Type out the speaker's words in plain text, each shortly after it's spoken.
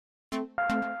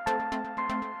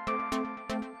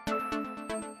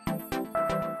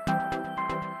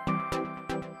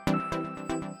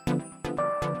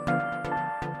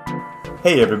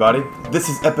Hey everybody, this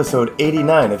is episode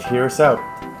 89 of Hear Us Out,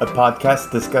 a podcast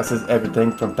that discusses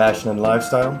everything from fashion and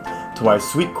lifestyle to why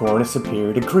sweet corn is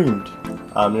superior to creamed.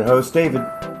 I'm your host David.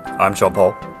 I'm Sean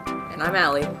Paul. And I'm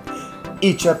Allie.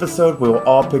 Each episode we will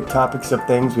all pick topics of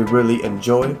things we really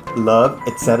enjoy, love,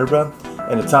 etc.,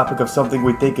 and a topic of something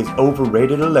we think is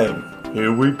overrated or lame.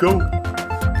 Here we go.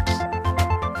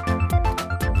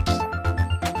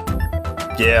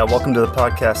 Yeah, welcome to the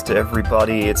podcast to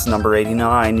everybody. It's number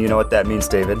 89. You know what that means,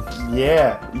 David?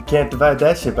 Yeah, you can't divide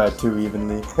that shit by 2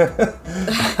 evenly.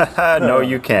 No,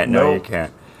 you can't. No, Nope. you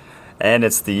can't. And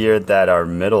it's the year that our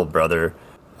middle brother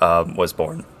was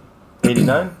born.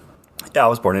 89? Yeah, I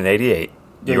was born in 88.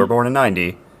 Yeah, You were born in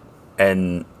 90.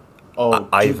 And Oh,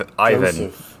 Ivan.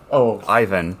 Joseph. Oh,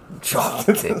 Ivan.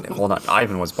 Hold on.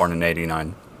 Ivan was born in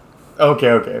 89.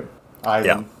 okay. Ivan.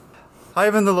 Yeah.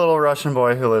 Ivan, the little Russian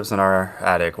boy who lives in our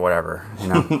attic, whatever, you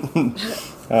know.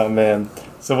 Oh man.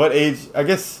 So what age? I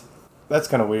guess that's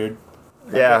kind of weird.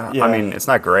 Yeah, Yeah. I mean, it's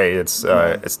not great. It's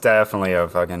definitely a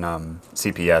fucking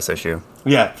CPS issue.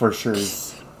 Yeah, for sure.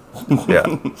 Yeah.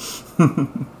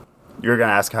 You were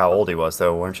gonna ask how old he was,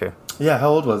 though, weren't you? Yeah, how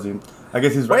old was he? I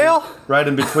guess he's Well- right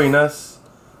in between us.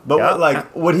 But Yeah. what,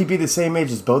 like, would he be the same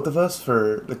age as both of us?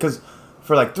 Because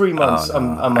for like 3 months, Oh,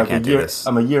 no, I'm I like can't do this.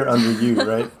 I'm a year under you,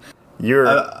 right? You're.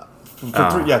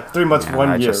 For 3 months, man, 1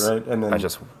 I year, just- right? And then I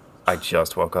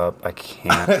just woke up. I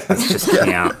can't. I just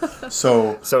can't.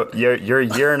 so So you're a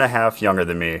year and a half younger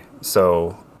than me.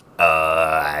 So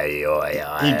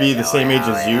he'd be the same age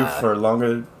as you for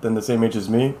longer than the same age as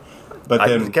me. But I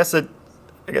then guess it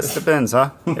depends,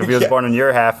 huh? If he was Yeah. born in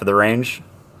your half of the range,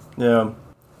 yeah,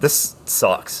 this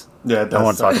sucks. yeah. I don't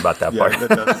want to talk about that Yeah, part. that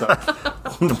does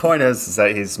suck. The point is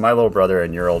that he's my little brother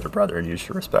and your older brother, and you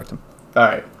should respect him. All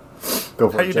right, go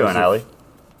for How it. you doing, Joseph. Allie?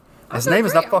 His name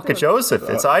is great, not I'm fucking doing- Joseph.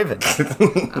 It's Ivan.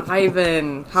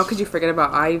 Ivan. How could you forget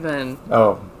about Ivan?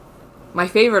 Oh, My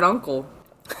favorite uncle.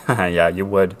 Yeah, you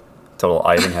would. Total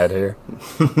Ivan head here.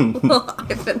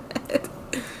 Ivan.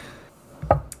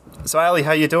 So, Allie,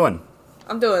 how you doing?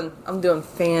 I'm doing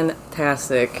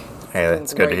fantastic. Hey,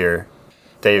 that's good to Great. hear.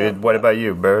 David, what about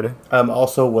you, bird? I'm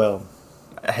also well.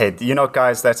 Hey, you know,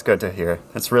 guys, that's good to hear.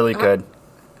 That's really good.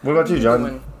 What about you, John?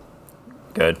 Doing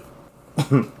Good.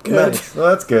 Nice. Well,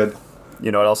 that's good.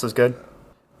 You know what else is good?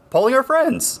 Polling our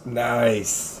friends.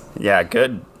 Nice. Yeah,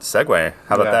 good segue.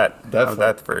 How about Yeah, that? How definitely. about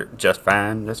that for just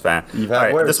fine? You've had All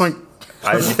right, worse. this one.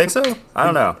 You think so? I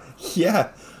don't know. Yeah.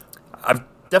 I've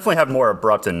definitely had more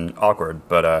abrupt and awkward,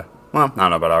 but well, I don't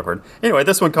know about awkward. Anyway,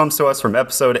 this one comes to us from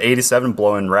episode 87,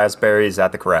 blowing raspberries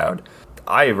at the crowd.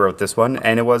 I wrote this one,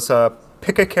 and it was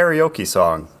pick a karaoke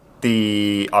song.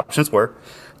 The options were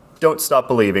Don't Stop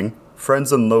Believing,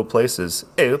 Friends in Low Places,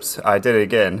 Oops, I Did It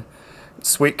Again,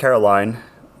 Sweet Caroline,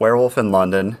 Werewolf in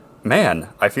London, Man,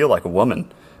 I Feel Like a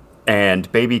Woman,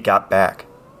 and Baby Got Back.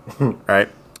 Right?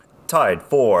 Tied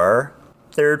for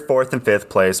third, fourth, and fifth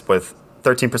place with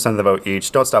 13% of the vote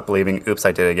each. Don't Stop Believing, Oops,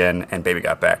 I Did It Again, and Baby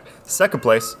Got Back. Second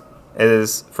place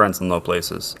is Friends in Low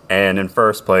Places. And in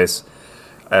first place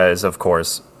is, of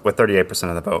course, with 38%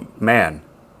 of the vote, Man,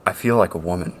 I Feel Like a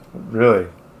Woman. Really?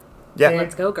 Yeah.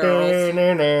 Let's go, girls.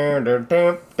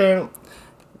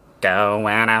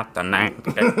 Going out the night.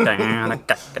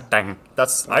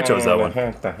 I chose that one.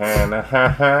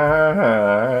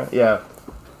 Yeah.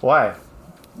 Why?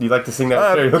 You like to sing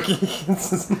that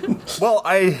karaoke? Well,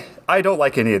 I don't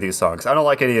like any of these songs. I don't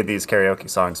like any of these karaoke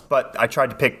songs, but I tried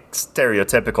to pick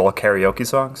stereotypical karaoke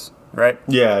songs, right?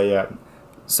 Yeah.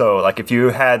 So, like, if you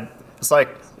had... It's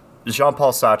like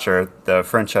Jean-Paul Sartre, the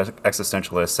French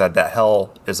existentialist, said that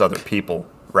hell is other people,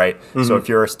 right? Mm-hmm. So if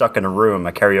you're stuck in a room,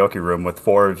 a karaoke room, with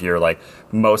 4 of your, like,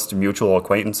 most mutual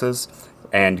acquaintances,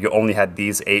 and you only had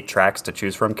these 8 tracks to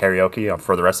choose from karaoke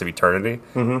for the rest of eternity,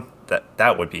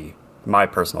 that would be my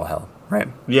personal hell, right?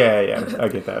 Yeah, I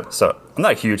get that. So I'm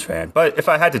not a huge fan, but if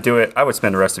I had to do it, I would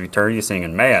spend the rest of eternity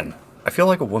singing, Man, I Feel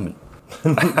Like a Woman.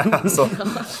 So,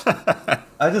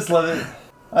 I just love it.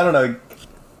 I don't know.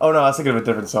 Oh no, I was thinking of a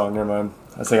different song. Never mind.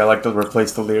 I was thinking I like to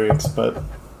replace the lyrics, but...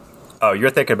 oh, you're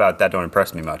thinking about That Don't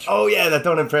Impress Me Much. Oh yeah, that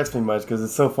don't impress me much, because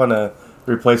it's so fun to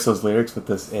replace those lyrics with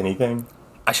this anything.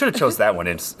 I should have chose that one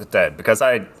instead, because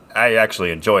I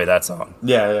actually enjoy that song.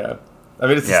 Yeah. I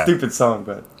mean, it's Yeah. a stupid song,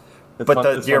 but... It's But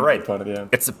fun, it's you're fun to right. make fun of, yeah.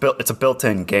 It's a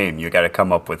built-in game. You got to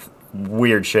come up with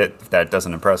weird shit that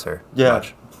doesn't impress her Yeah.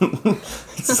 much.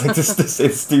 It's like this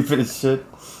it's stupid as shit.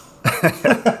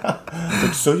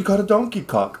 Like, so you got a donkey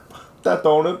cock. That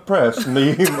don't impress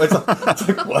me. It's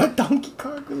like what? Donkey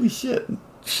cock? Holy shit.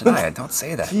 Shania, don't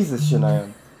say that. Jesus,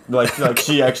 Shania. Like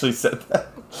she actually said that.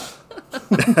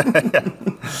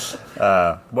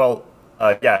 Well,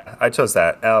 Yeah, I chose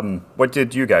that. What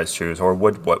did you guys choose, or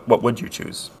what would you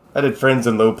choose? I did Friends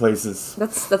in Low Places.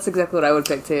 That's exactly what I would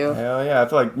pick too. Hell yeah, I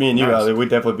feel like me and you, Nice. Ali, we'd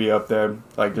definitely be up there.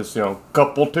 Like, just,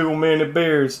 couple 2-minute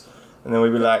beers. And then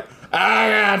we'd be like, I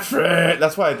got friends.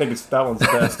 That's why I think that one's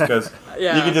best, because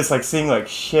Yeah. you can just, like, sing like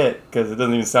shit, because it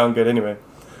doesn't even sound good anyway.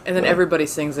 And then everybody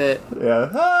sings it. Yeah.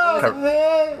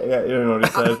 Yeah, you don't know what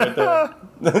he says right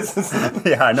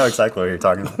there. Yeah, I know exactly what you're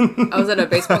talking about. I was at a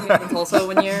baseball game in Tulsa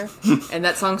one year, and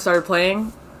that song started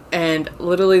playing, and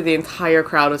literally the entire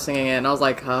crowd was singing it, and I was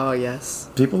like, oh yes.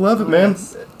 People love it, man.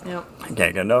 Yep. I can't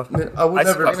get enough. I would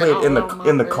never I play it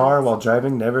in the car while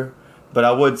driving, never. But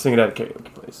I would sing it at a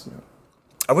karaoke place.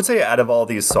 I would say out of all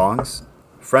these songs,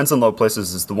 Friends in Low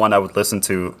Places is the one I would listen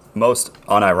to most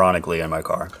unironically in my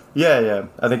car. Yeah,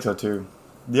 I think so too.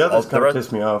 The others the kind of rest-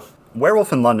 piss me off.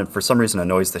 Werewolf in London, for some reason,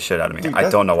 annoys the shit out of me. Dude, I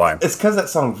don't know why. It's because that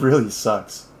song really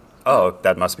sucks. Oh,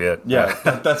 that must be it. Yeah,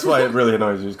 that's why it really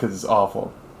annoys you, because it's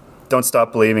awful. Don't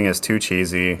Stop Believing is too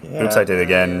cheesy. Yeah. Oops, I Did It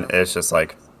Again. It's just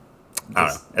like, I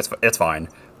don't know. It's fine.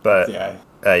 But, Yeah.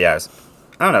 I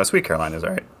don't know. Sweet Carolina's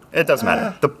alright. It doesn't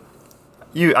matter.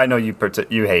 I know you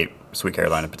hate Sweet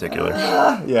Carolina in particular.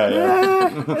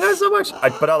 Yeah. Not so much.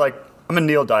 I'm a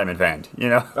Neil Diamond fan, you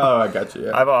know? Oh, I got you,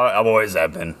 yeah. I've always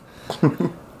have been.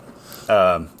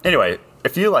 Anyway,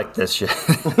 if you like this shit,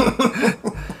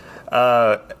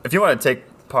 if you want to take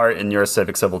part in your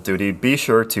civic civil duty, be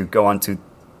sure to go onto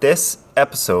this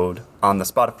episode on the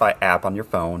Spotify app on your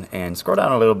phone and scroll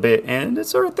down a little bit, and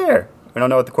it's right there. We don't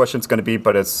know what the question's going to be,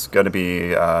 but it's going to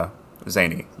be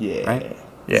zany. Yeah. Right?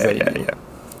 Yeah, Zany. yeah.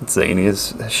 It's zany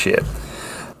as shit.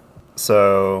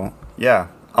 So, yeah.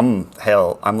 I'm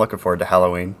looking forward to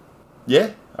Halloween.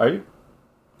 Yeah? Are you?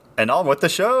 And on with the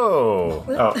show.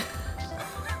 Oh.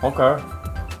 Okay.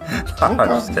 I'm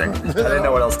just kidding. I didn't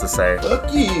know what else to say.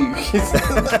 Fuck you.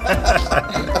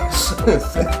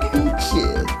 Fucking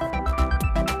shit.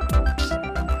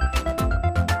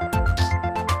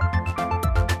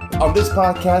 On this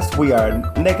podcast, we are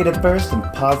negative first and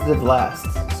positive last.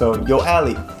 So, yo,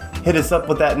 Allie, hit us up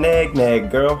with that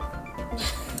nag, girl.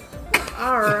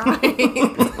 All right.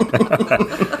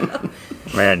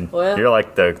 Man, Well- you're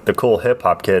like the cool hip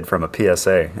hop kid from a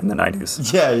PSA in the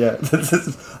 90s. Yeah.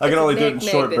 I can only do it in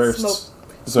short bursts.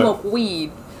 Smoke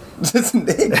weed. Just nag.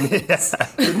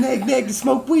 The nag to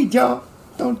smoke weed, y'all.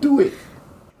 Don't do it.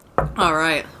 All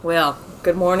right. Well,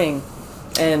 good morning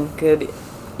and good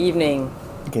evening,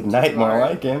 Good night, more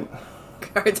like it.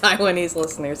 our Taiwanese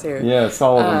listeners here. Yeah,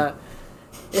 all of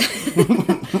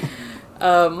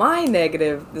them. My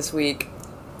negative this week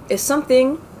is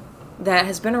something that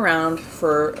has been around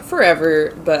for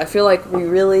forever, but I feel like we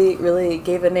really, really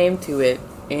gave a name to it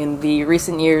in the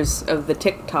recent years of the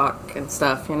TikTok and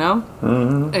stuff, you know?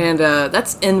 Mm-hmm. And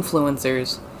that's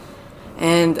influencers.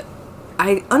 And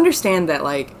I understand that,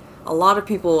 like, a lot of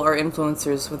people are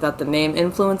influencers without the name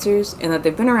influencers, and that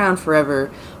they've been around forever,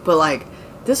 but, like,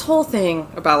 this whole thing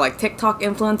about, like, TikTok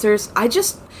influencers, and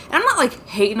I'm not, like,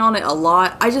 hating on it a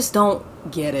lot, I just don't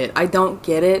get it. I don't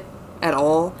get it at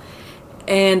all.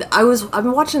 And I've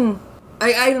been watching,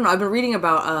 I don't know, I've been reading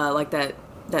about, like, that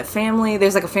family.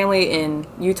 There's, like, a family in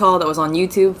Utah that was on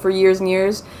YouTube for years and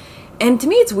years. And to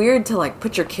me, it's weird to, like,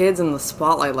 put your kids in the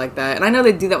spotlight like that. And I know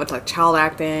they do that with, like, child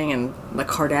acting and the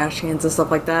Kardashians and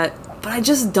stuff like that. But I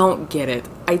just don't get it.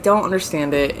 I don't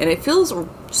understand it. And it feels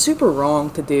super wrong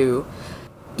to do.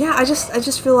 Yeah, I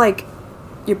just feel like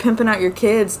you're pimping out your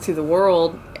kids to the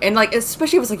world. And, like,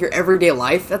 especially if it's, like, your everyday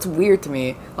life. That's weird to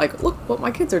me. Like, look what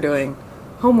my kids are doing.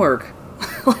 Homework.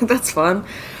 Like, that's fun.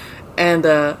 And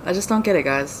I just don't get it,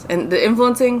 guys. And the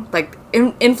influencing, like,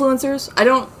 influencers, I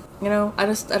don't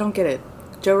get it.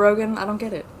 Joe Rogan, I don't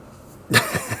get it.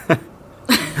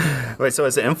 Wait, so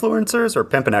is it influencers or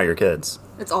pimping out your kids?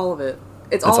 It's all of it.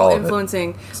 It's all all of it.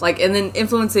 influencing, like, and then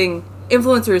influencing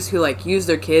influencers who, like, use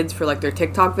their kids for, like, their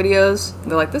TikTok videos.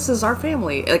 They're like, this is our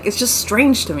family. Like, it's just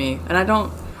strange to me. And I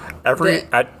don't...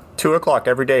 At 2 o'clock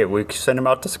every day, we send them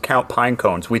out to count pine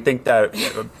cones. We think that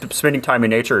spending time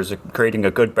in nature is creating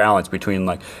a good balance between,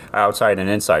 like, outside and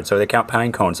inside. So they count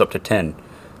pine cones up to 10.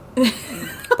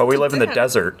 But we live in the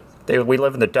desert. We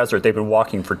live in the desert. They've been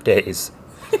walking for days.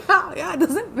 Yeah, it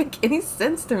doesn't make any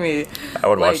sense to me. I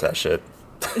would watch Like, that shit.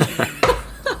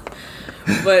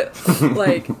 But,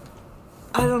 like,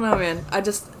 I don't know, man. And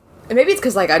maybe it's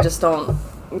because, like, I just don't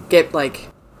get, like,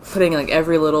 putting, like,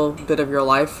 every little bit of your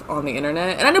life on the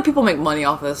internet. And I know people make money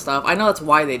off of this stuff. I know that's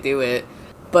why they do it.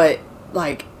 But,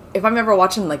 like, if I'm ever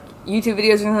watching, like, YouTube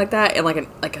videos or anything like that, and,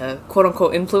 like a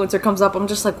quote-unquote influencer comes up, I'm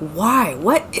just like, why?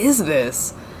 What is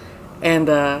this? And,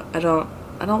 I don't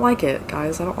like it,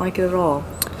 guys. I don't like it at all.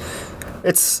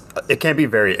 it can be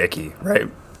very icky, right?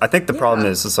 I think the problem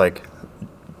is like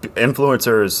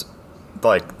influencers,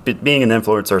 like being an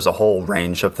influencer is a whole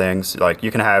range of things. Like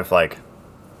you can have like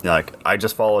I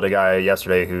just followed a guy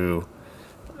yesterday who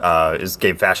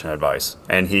gave fashion advice,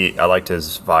 and I liked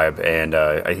his vibe,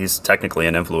 and he's technically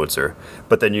an influencer.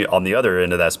 But then on the other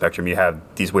end of that spectrum, you have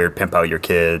these weird pimp out your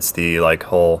kids, the like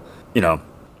whole,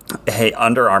 hey,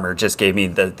 Under Armour just gave me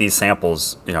these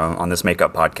samples, on this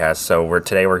makeup podcast. So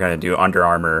today we're going to do Under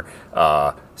Armour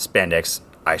spandex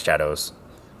eyeshadows.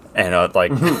 And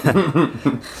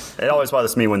it always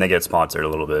bothers me when they get sponsored a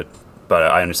little bit. But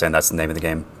I understand that's the name of the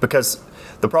game. Because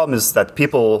the problem is that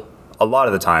people, a lot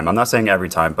of the time, I'm not saying every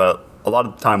time, but a lot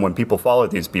of the time when people follow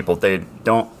these people, they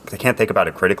can't think about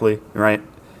it critically, right?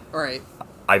 Right.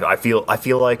 I feel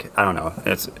like, I don't know,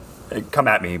 come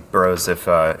at me, bros, if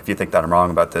you think that I'm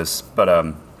wrong about this,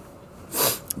 but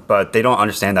they don't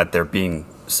understand that they're being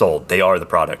sold. They are the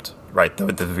product, right?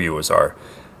 The viewers are,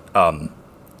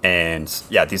 and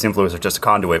yeah, these influencers are just a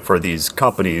conduit for these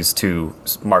companies to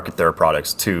market their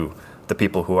products to the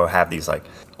people who have these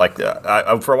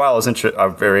for a while I was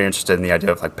very interested in the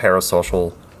idea of like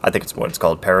parasocial. I think it's what it's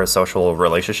called, parasocial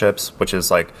relationships, which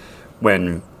is like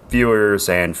when viewers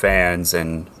and fans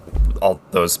and all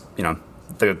those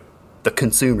the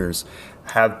consumers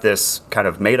have this kind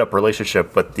of made-up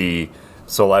relationship with the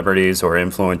celebrities or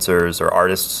influencers or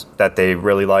artists that they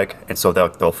really like, and so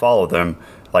they'll follow them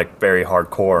like very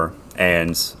hardcore,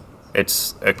 and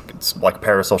it's like a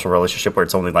parasocial relationship where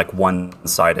it's only like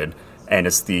one-sided, and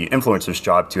it's the influencer's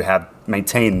job to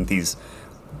maintain these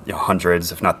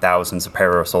hundreds, if not thousands, of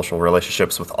parasocial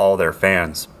relationships with all their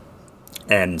fans,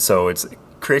 and so it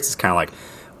creates this kind of like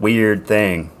weird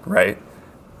thing, right?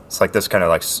 It's like this kind of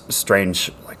like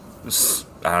strange, like,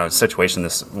 I don't know, situation,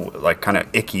 this like kind of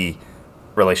icky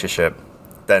relationship.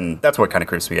 Then that's what kind of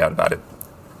creeps me out about it.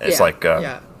 It's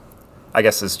I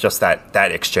guess it's just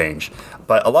that exchange.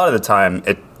 But a lot of the time,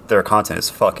 their content is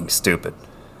fucking stupid.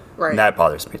 Right. And that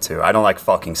bothers me too. I don't like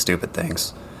fucking stupid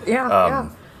things. Yeah.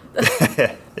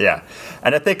 Yeah.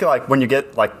 And I think like when you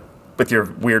get like with your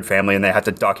weird family and they have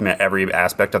to document every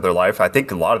aspect of their life, I think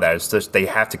a lot of that is just they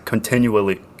have to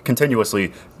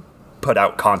continuously put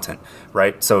out content,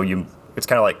 right? So it's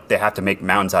kind of like they have to make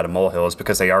mountains out of molehills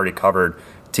because they already covered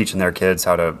teaching their kids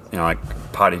how to, like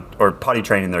potty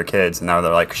training their kids, and now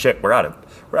they're like, shit, we're out of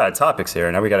topics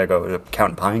here. Now we got to go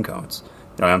count pine cones.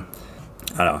 I don't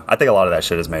know. I think a lot of that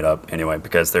shit is made up anyway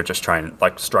because they're just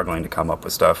struggling to come up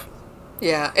with stuff.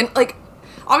 Yeah, and like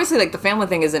obviously like the family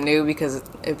thing isn't new because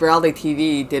reality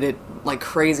TV did it like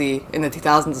crazy in the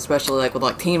 2000s, especially like with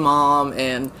like Teen Mom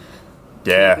and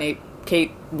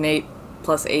Kate Nate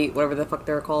plus 8, whatever the fuck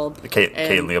they're called. Kate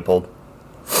and Leopold.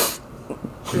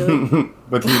 Really?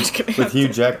 with Hugh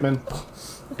Jackman.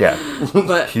 Yeah,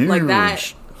 but huge. Like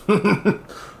that,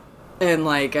 and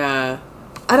like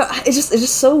it's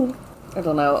just so I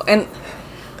don't know, and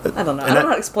I don't know. I don't know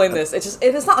how to explain this.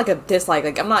 It's not like a dislike.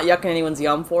 Like I'm not yucking anyone's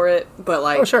yum for it, but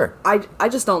like sure. I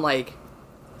just don't like.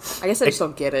 I guess I just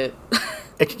don't get it.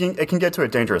 It can get to a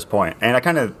dangerous point, and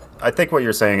I think what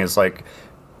you're saying is like,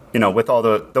 with all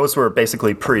those were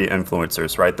basically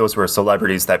pre-influencers, right? Those were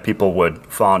celebrities that people would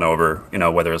fawn over,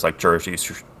 whether it's like Jersey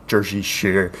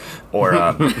Shore or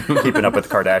Keeping Up with the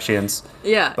Kardashians.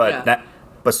 Yeah.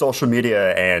 But social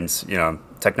media and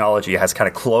technology has kind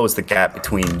of closed the gap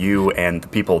between you and the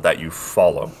people that you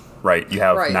follow, right? You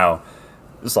have now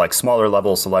it's like smaller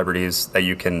level celebrities that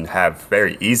you can have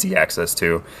very easy access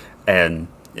to, and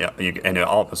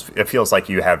it feels like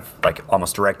you have like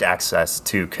almost direct access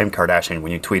to Kim Kardashian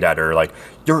when you tweet at her like,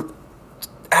 your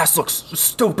ass looks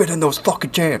stupid in those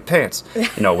fucking giant pants.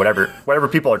 Whatever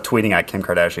people are tweeting at Kim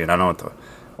Kardashian. I don't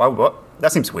know what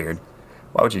that seems weird.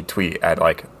 Why would you tweet at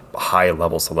like high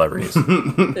level celebrities?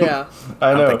 Yeah.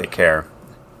 I know. don't think they care.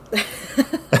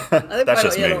 That's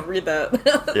just me. I don't read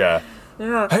that. Yeah.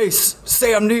 Yeah. Hey,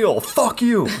 Sam Neill, fuck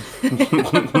you.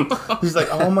 He's like,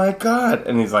 oh my god,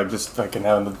 and he's like just fucking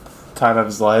having the time of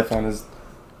his life on his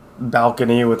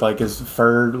balcony with like his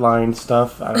fur lined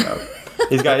stuff. I don't know.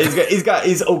 He's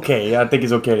okay. I think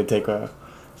he's okay to take a.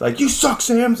 It's like, you suck,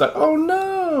 Sam. It's like, oh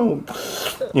no.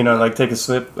 Like take a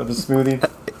sip of a smoothie.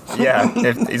 Yeah,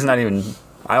 he's not even.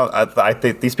 I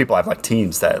think these people have like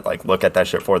teams that like look at that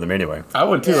shit for them anyway. I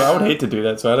would too. Yeah. I would hate to do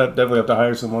that, so I'd definitely have to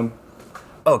hire someone.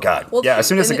 Oh God. Well, yeah, as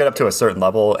soon as they get up to a certain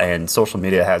level and social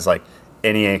media has like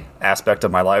any aspect of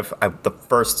my life, the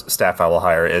first staff I will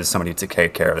hire is somebody to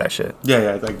take care of that shit.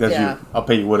 Yeah, like that's you. I'll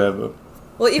pay you whatever.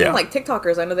 Well, even like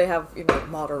TikTokers, I know they have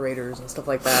moderators and stuff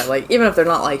like that. Like even if they're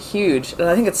not like huge, and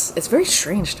I think it's very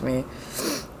strange to me.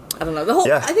 I don't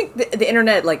know. I think the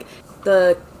internet, like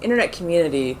the internet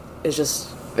community, is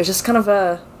just kind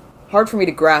of hard for me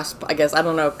to grasp, I guess. I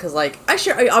don't know, because like I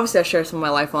share some of my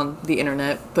life on the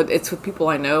internet, but it's with people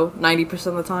I know 90%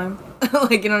 of the time.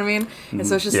 Like, you know what I mean? And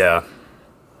so it's just I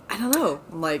don't know.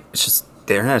 Like, it's just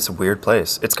the internet's a weird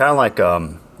place. It's kind of like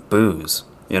booze,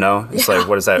 you know? It's like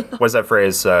what is that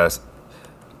phrase?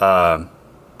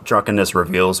 Drunkenness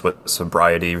reveals what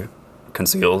sobriety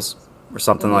conceals, or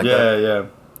something like that. Yeah.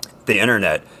 The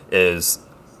internet is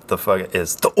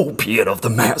the opiate of the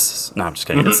masses. No, I'm just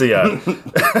kidding. It's the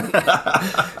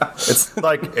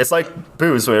it's like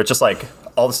booze, where it's just like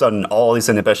all of a sudden all these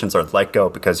inhibitions are let go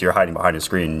because you're hiding behind a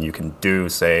screen and you can do,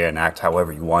 say, and act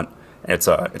however you want. And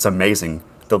it's amazing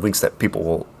the links that people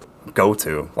will go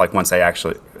to, like once they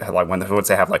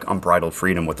have like unbridled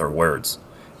freedom with their words.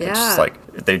 Yeah. It's just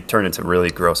like they turn into really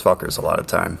gross fuckers a lot of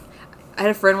the time. I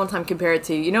had a friend one time compare it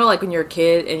to, you know, like when you're a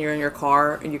kid and you're in your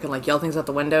car and you can like yell things out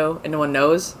the window and no one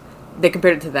knows. They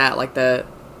compared it to that, like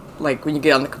when you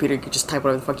get on the computer, you can just type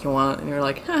whatever the fuck you want, and you're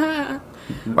like, ha.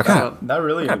 What kind of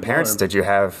parents did you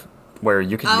have where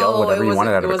you could yell whatever you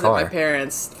wanted out of a car? It wasn't my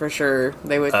parents, for sure.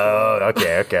 They would. Oh,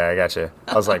 okay, I gotcha.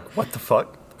 I was like, what the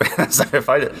fuck? So if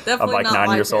I'm like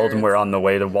 9 years old and we're on the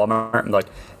way to Walmart, I'm like,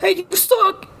 hey, you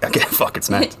suck. Okay, fuck, it's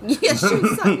meant. Yes,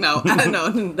 you suck. No,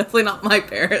 definitely not my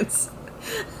parents.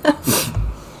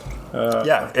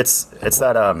 Yeah, it's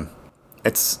that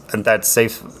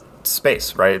safe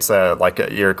space, right? It's like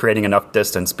you're creating enough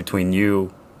distance between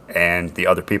you and the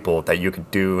other people that you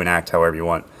could do and act however you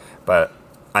want. But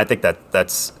I think does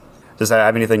that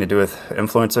have anything to do with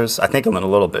influencers? I think in a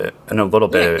little bit.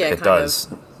 It does.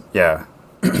 Yeah.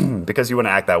 Because you want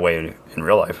to act that way in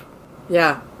real life.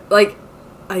 Yeah. Like,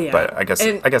 yeah. But I guess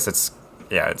it's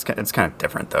kind of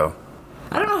different though.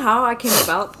 I don't know how I came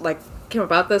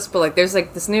about this, but like there's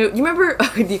like this new, you remember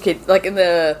like in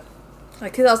the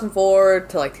like 2004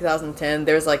 to like 2010,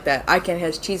 there's like that I Can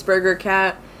Has Cheeseburger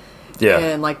cat. Yeah.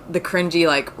 And like the cringy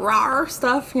like rawr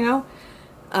stuff, you know?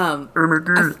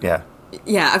 Yeah.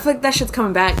 Yeah, I feel like that shit's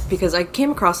coming back because I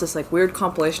came across this like weird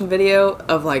compilation video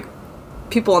of like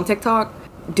people on TikTok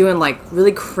doing like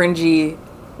really cringy,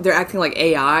 they're acting like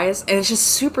AIs, and it's just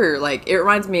super like, it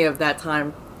reminds me of that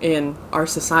time in our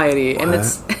society. What? And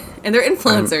it's and they're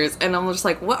influencers, and I'm just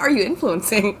like, what are you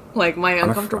influencing? Like my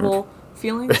uncomfortable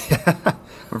feelings?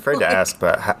 I'm afraid to ask,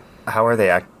 but how are they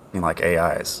acting like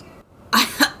AIs?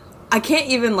 I can't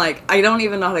even I don't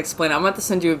even know how to explain it. I'm about to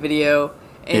send you a video,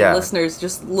 and listeners,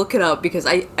 just look it up because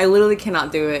I literally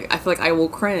cannot do it. I feel like I will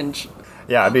cringe.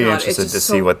 Yeah, I'd be interested to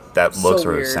see what that looks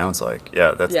or sounds like.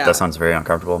 Yeah, that sounds very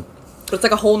uncomfortable. But it's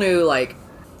like a whole new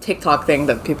TikTok thing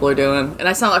that people are doing, and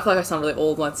I feel like I sound really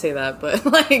old when I say that, but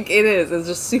it is. It's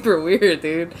just super weird,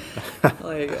 dude.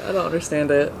 I don't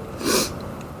understand it.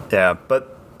 Yeah,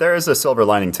 but there is a silver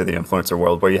lining to the influencer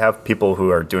world where you have people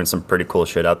who are doing some pretty cool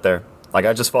shit out there. Like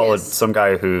I just followed some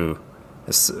guy who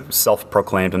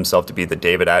self-proclaimed himself to be the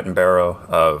David Attenborough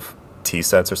of tea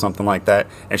sets or something like that.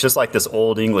 And it's just like this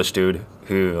old English dude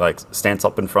who stands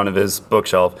up in front of his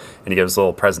bookshelf and he gives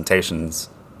little presentations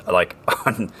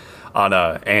on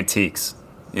antiques,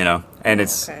 you know. And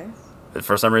it's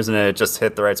for some reason it just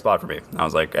hit the right spot for me. I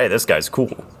was like, hey, this guy's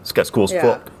cool. This guy's cool as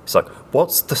fuck. He's like,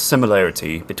 what's the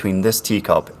similarity between this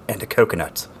teacup and a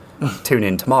coconut? Tune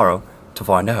in tomorrow to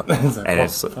find out. And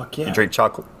it's like, you drink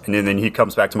chocolate, and then he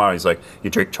comes back tomorrow. He's like, you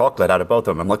drink chocolate out of both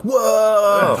of them. I'm like,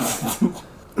 whoa.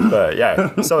 But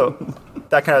yeah, so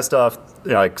that kind of stuff,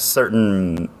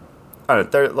 certain, I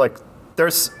don't know,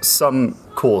 there's some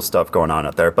cool stuff going on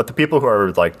out there, but the people who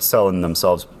are selling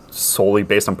themselves solely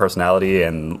based on personality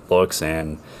and looks,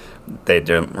 and they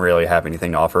don't really have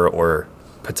anything to offer or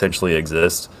potentially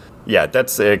exist,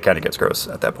 it kind of gets gross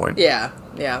at that point. Yeah.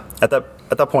 At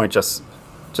that point, just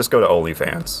go to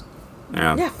OnlyFans.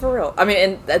 Yeah, for real. I mean,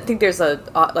 and I think there's I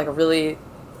feel like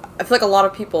a lot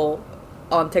of people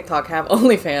on TikTok have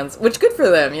OnlyFans, which good for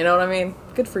them, you know what I mean?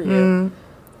 Good for you.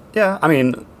 Yeah, I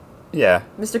mean, yeah.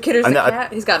 Mr. Kitter's the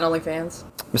cat, he's got an OnlyFans.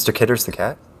 Mr. Kitter's the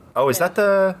cat? Oh, is that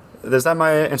my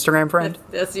Instagram friend?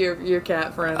 That's your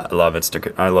cat friend. I love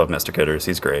Mr. Kitters.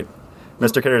 He's great.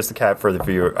 Mr. Kitters the cat for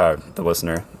the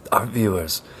listener. Our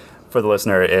viewers. For the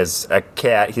listener is a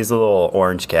cat. He's a little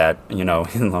orange cat,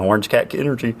 orange cat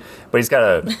energy. But he's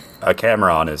got a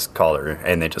camera on his collar,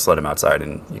 and they just let him outside,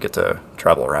 and you get to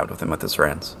travel around with him with his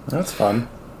friends. That's fun.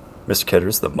 Mr.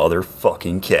 Kitter's the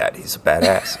motherfucking cat. He's a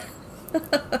badass.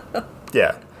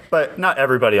 Yeah, but not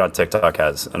everybody on TikTok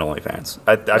has an OnlyFans.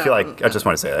 I feel like I just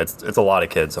want to say that it's a lot of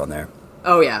kids on there.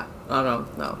 Oh yeah, no.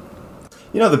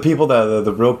 The people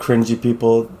the real cringy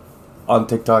people on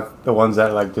TikTok, the ones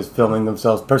that just filming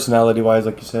themselves personality wise,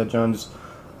 like you said, John, just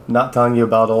not telling you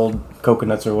about old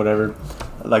coconuts or whatever.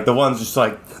 Like the ones just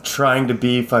like trying to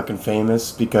be fucking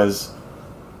famous because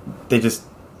they just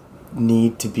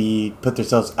need to put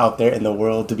themselves out there in the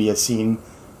world to be seen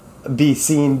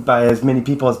by as many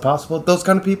people as possible. Those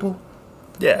kind of people.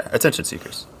 Yeah, attention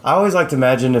seekers. I always like to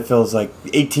imagine it feels like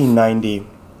 1890,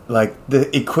 like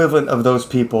the equivalent of those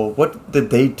people. What did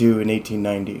they do in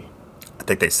 1890? I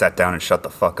think they sat down and shut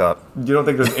the fuck up. You don't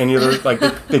think there's any other, like,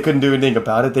 they couldn't do anything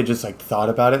about it? They just, like, thought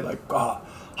about it? Like, oh,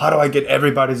 how do I get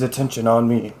everybody's attention on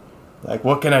me? Like,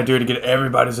 what can I do to get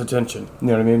everybody's attention? You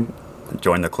know what I mean?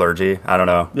 Join the clergy? I don't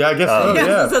know. Yeah, I guess so,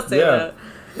 yeah.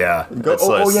 Yeah.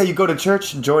 Yeah, you go to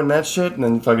church, join that shit, and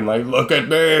then fucking, like, look at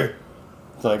me.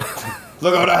 It's like,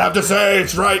 look at what I have to say.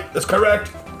 It's right. It's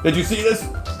correct. Did you see this?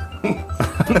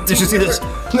 Did you see this?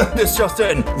 This just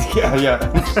in. Yeah.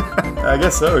 I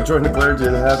guess so. Join the clergy.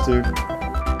 They have to.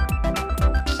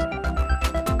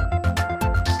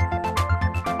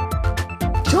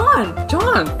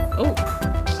 John. Oh.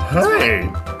 Hey.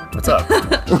 What's up?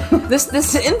 This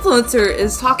influencer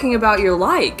is talking about your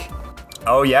like.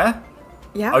 Oh yeah.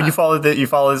 Yeah. Oh, you follow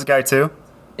this guy too?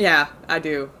 Yeah, I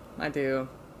do.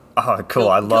 Oh, cool.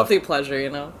 I love. Guilty pleasure, you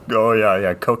know. Oh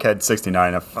yeah.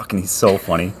 Cokehead69. He's so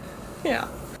funny. Yeah.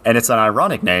 And it's an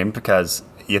ironic name because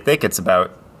you think it's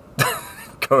about.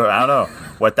 I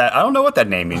don't know what that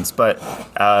name means, but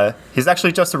he's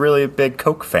actually just a really big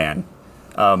Coke fan,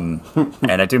 and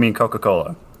I do mean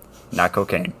Coca-Cola, not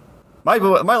cocaine. My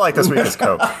like this week is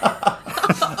Coke.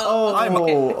 I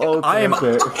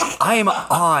am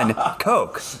on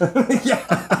Coke. Yeah.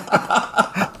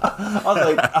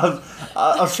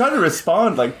 I was trying to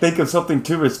respond, like think of something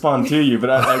to respond to you, but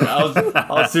I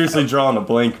was seriously drawing a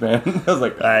blank, man. I was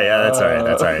like, yeah, that's all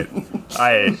right.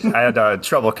 I had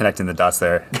trouble connecting the dots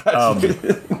there.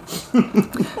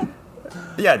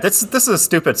 Yeah, this is a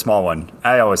stupid small one.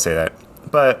 I always say that,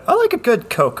 but I like a good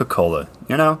Coca-Cola.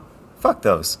 You know, fuck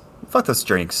those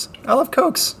drinks. I love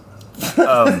Cokes.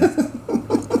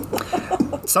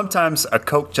 Sometimes a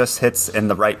Coke just hits in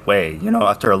the right way. You know,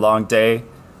 after a long day.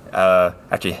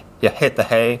 After you hit the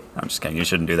hay. I'm just kidding. You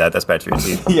shouldn't do that. That's bad for your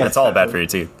teeth. Yeah, that's all bad for your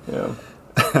teeth. Yeah.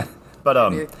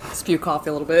 But spew coffee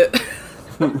a little bit.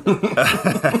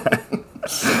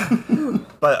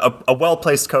 But a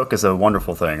well-placed Coke is a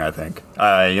wonderful thing, I think.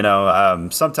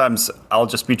 Sometimes I'll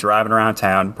just be driving around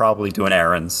town, probably doing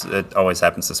errands. It always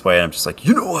happens this way. And I'm just like,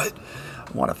 you know what?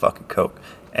 I want a fucking Coke.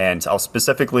 And I'll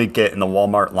specifically get in the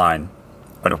Walmart line.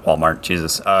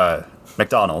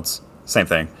 McDonald's. Same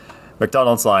thing.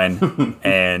 McDonald's line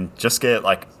and just get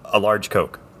like a large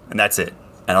Coke, and that's it.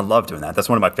 And I love doing that. That's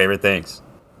one of my favorite things.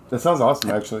 That sounds awesome,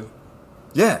 actually.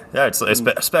 Yeah. It's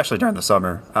especially during the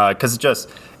summer, because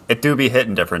it do be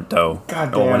hitting different though.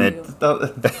 God damn.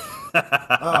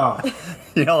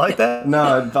 You don't like that?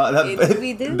 No,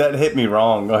 that hit me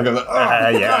wrong. Like I was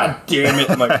like, God damn it!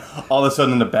 I'm like all of a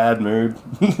sudden in a bad mood.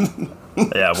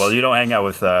 Yeah. Well, you don't hang out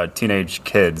with teenage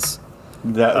kids.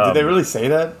 Did they really say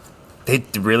that? They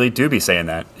really do be saying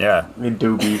that, yeah. They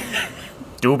do be.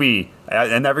 Doobie.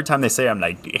 And every time they say it, I'm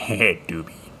like, hey,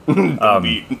 doobie.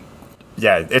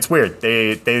 Yeah, it's weird.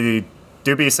 They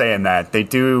do be saying that. They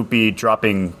do be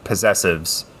dropping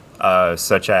possessives,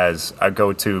 such as I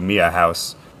go to Mia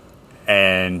house,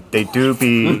 and they do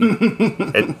be...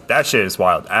 that shit is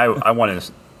wild. I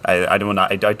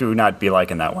do not be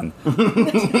liking that one.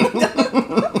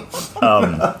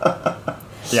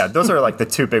 Yeah, those are like the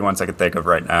two big ones I could think of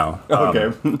right now.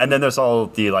 Okay. And then there's all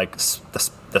the like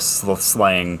the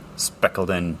slang speckled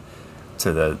in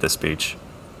to the speech.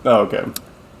 Oh, okay.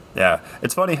 Yeah,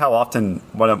 it's funny how often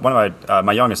one of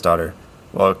my youngest daughter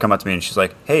will come up to me and she's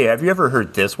like, "Hey, have you ever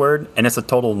heard this word?" And it's a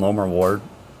totally normal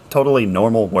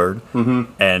word. Mm-hmm.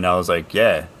 And I was like,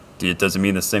 "Yeah, does it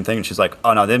mean the same thing?" And she's like,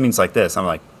 "Oh no, that means like this." I'm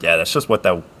like, "Yeah, that's just what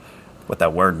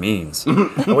that word means."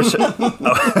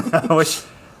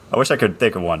 I wish I could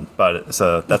think of one, but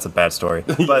that's a bad story.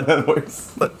 But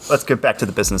let's get back to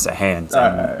the business at hand.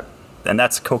 And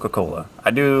that's Coca-Cola.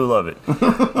 I do love it.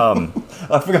 I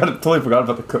totally forgot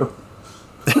about the Coke.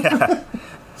 Yeah.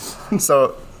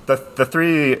 So the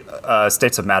three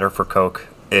states of matter for Coke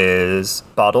is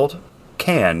bottled,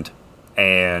 canned,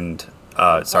 and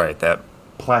that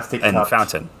plastic and cups.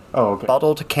 fountain. Oh, okay.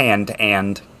 Bottled, canned,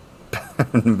 and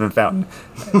fountain.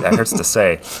 That hurts to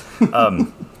say.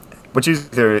 Which is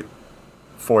the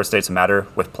four states of matter,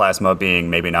 with plasma being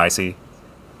maybe an icy.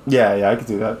 Yeah, I could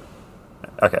do that.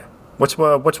 Okay. Which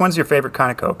one's your favorite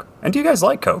kind of Coke? And do you guys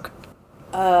like Coke?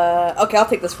 Okay, I'll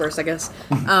take this first, I guess.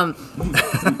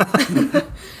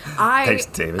 Thanks,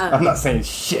 David. I'm not saying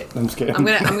shit. I'm just kidding. I'm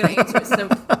gonna answer it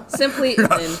simply and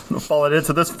then I'm falling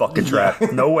into this fucking trap.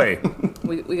 No way.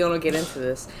 we gonna get into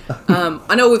this.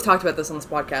 I know we've talked about this on this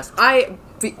podcast.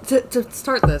 To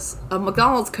start this, a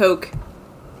McDonald's Coke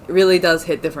really does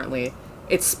hit differently.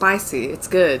 It's spicy. It's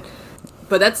good.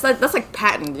 But that's like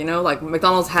patent, you know? Like,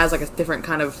 McDonald's has, like, a different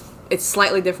kind of... It's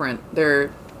slightly different.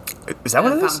 They're... Is that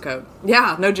what it is? Coke.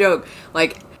 Yeah, no joke.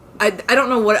 Like, I don't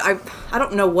know what... I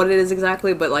don't know what it is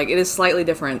exactly, but, like, it is slightly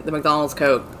different, the McDonald's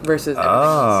Coke versus everything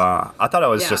else. I thought I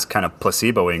was just kind of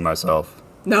placeboing myself.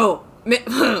 No.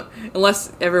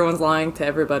 Unless everyone's lying to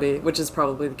everybody, which is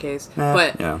probably the case.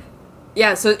 But,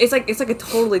 yeah, so it's like a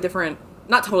totally different...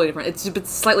 Not totally different. It's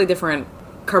slightly different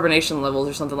carbonation levels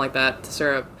or something like that to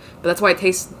syrup. But that's why it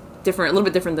tastes different, a little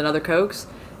bit different than other Cokes.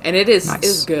 And it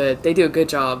is good. They do a good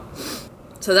job.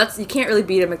 So you can't really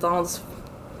beat a McDonald's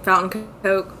fountain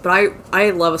Coke. But I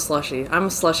love a slushie. I'm a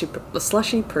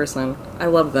slushie person. I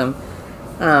love them.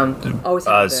 Always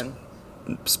have been.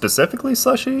 Specifically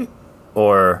slushie?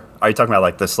 Or are you talking about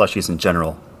like the slushies in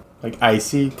general? Like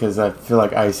icy? Because I feel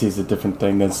like icy is a different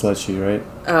thing than slushie, right?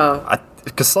 Oh.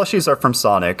 Because slushies are from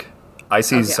Sonic.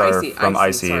 Icies are from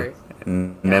Icy. Sorry.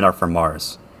 And men are from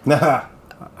Mars. Nah.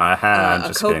 I'm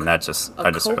just kidding. I just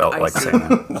felt like saying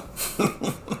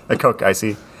that. A Coke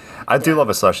Icy. I do love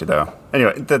a slushie though.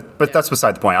 Anyway, but that's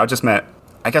beside the point.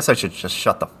 I guess I should just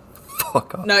shut the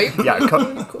fuck up. No, you're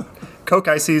yeah. Coke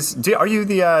Ices. Are you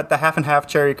the half and half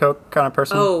cherry Coke kind of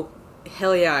person? Oh,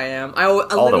 hell yeah, I am. I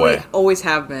literally always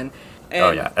have been.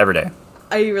 And every day.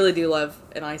 I really do love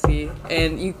an icy,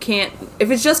 and you can't... If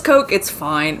it's just Coke, it's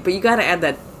fine, but you gotta add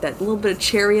that little bit of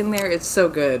cherry in there. It's so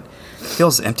good. It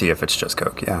feels empty if it's just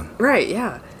Coke, yeah. Right,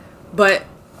 yeah. But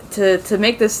to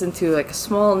make this into like a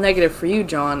small negative for you,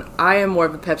 John, I am more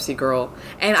of a Pepsi girl,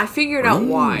 and I figured out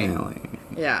why.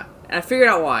 Yeah, and I figured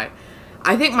out why.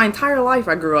 I think my entire life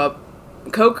I grew up...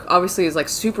 Coke, obviously, is like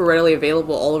super readily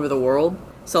available all over the world.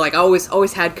 So, like, I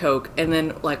always had Coke. And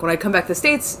then, like, when I come back to the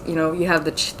States, you know, you have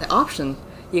the option.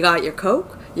 You got your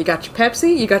Coke, you got your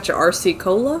Pepsi, you got your RC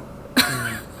Cola.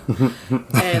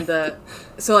 And,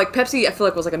 so, like, Pepsi, I feel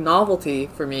like, was, like, a novelty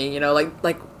for me, you know,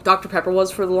 like Dr. Pepper was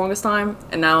for the longest time.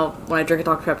 And now, when I drink a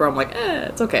Dr. Pepper, I'm like,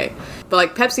 it's okay. But,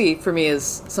 like, Pepsi, for me,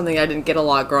 is something I didn't get a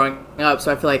lot growing up.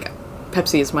 So, I feel like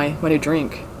Pepsi is my new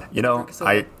drink. You know,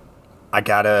 I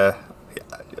gotta...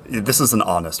 This is an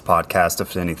honest podcast,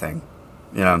 if anything.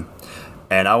 You know,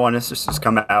 and I want to just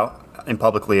come out and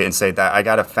publicly and say that I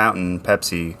got a fountain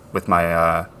Pepsi with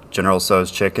my General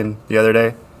Tso's chicken the other day.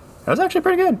 It was actually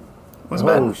pretty good. It wasn't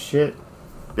bad. Oh shit!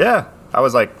 Yeah, I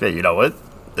was like, hey, you know what?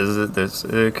 This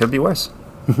it could be worse.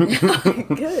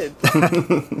 Good.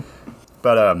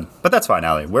 But that's fine,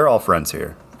 Allie. We're all friends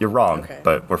here. You're wrong,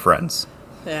 but we're friends.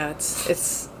 Yeah,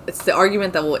 it's the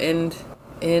argument that will end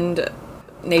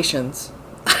nations.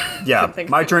 Yeah,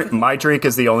 my drink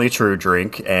is the only true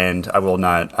drink, and I will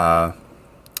not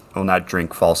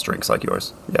drink false drinks like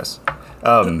yours. Yes,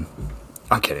 I'm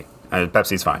kidding.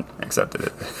 Pepsi's fine, except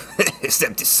it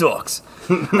sucks.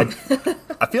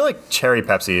 I feel like cherry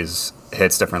Pepsi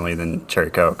hits differently than cherry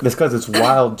Coke. That's because it's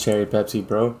wild cherry Pepsi,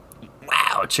 bro.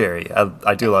 Wow, cherry!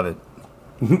 I do love it.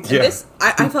 Yeah.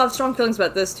 I have strong feelings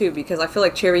about this too, because I feel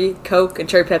like cherry Coke and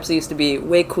cherry Pepsi used to be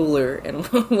way cooler and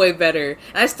way better.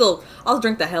 And I'll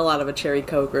drink the hell out of a cherry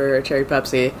Coke or a cherry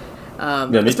Pepsi,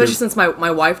 especially since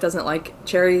my wife doesn't like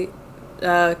cherry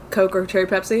Coke or cherry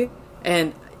Pepsi.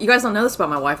 And you guys don't know this about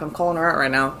my wife. I'm calling her out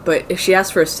right now. But if she asks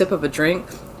for a sip of a drink,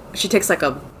 she takes like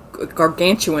a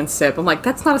gargantuan sip. I'm like,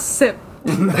 that's not a sip.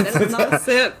 That is not a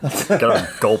sip. Got a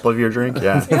gulp of your drink,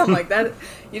 yeah. Yeah, I'm like that.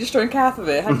 You just drank half of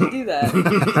it. How'd you do that?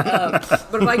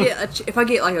 But if I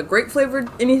get like a grape flavored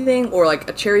anything or like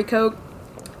a cherry Coke,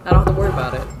 I don't have to worry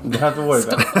about it. You don't have to worry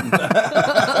about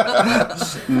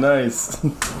it. Nice.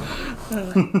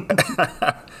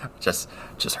 just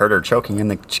heard her choking in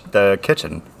the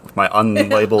kitchen with my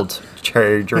unlabeled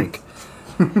cherry drink.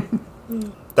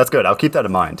 That's good. I'll keep that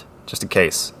in mind just in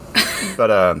case.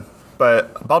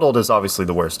 But bottled is obviously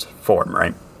the worst form,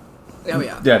 right? Oh,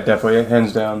 yeah. Yeah, definitely.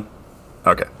 Hands down.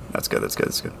 Okay. That's good.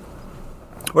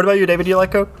 What about you, David? Do you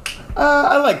like Coke?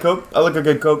 I like Coke. I like a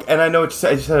good Coke. And I know what you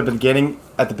said at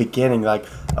the beginning, like,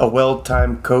 a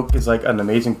well-timed Coke is, like, an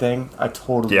amazing thing. I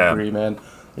totally agree, man.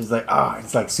 It's like,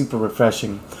 it's, like, super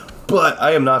refreshing. But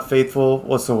I am not faithful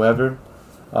whatsoever.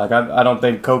 Like, I don't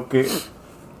think Coke is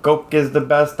the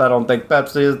best. I don't think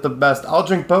Pepsi is the best. I'll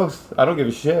drink both. I don't give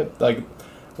a shit. Like...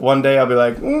 One day I'll be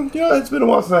like, yeah, it's been a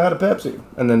while since I had a Pepsi.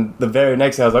 And then the very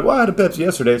next day I was like, well, I had a Pepsi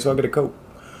yesterday, so I'll get a Coke.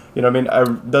 You know what I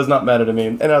mean? It does not matter to me.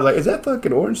 And I was like, is that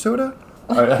fucking orange soda?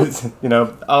 You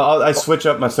know, I switch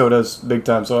up my sodas big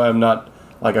time, so I'm not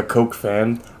like a Coke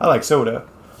fan. I like soda,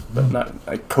 but not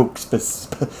like Coke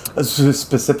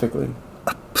specifically.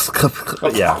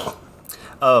 Yeah.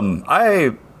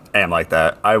 I am like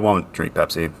that. I won't drink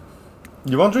Pepsi.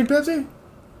 You won't drink Pepsi?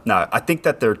 No, I think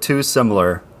that they're too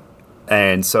similar,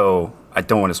 and so I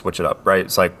don't want to switch it up, right?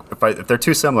 It's like if they're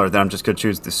too similar, then I'm just gonna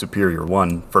choose the superior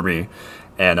one for me,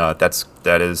 and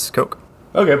that is Coke.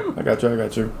 Okay, I got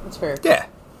you. That's fair. Yeah,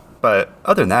 but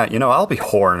other than that, I'll be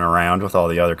whoring around with all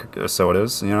the other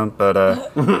sodas, But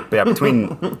yeah,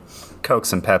 between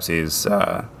Cokes and Pepsis,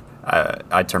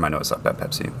 I turn my nose up at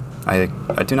Pepsi.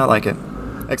 I do not like it,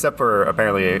 except for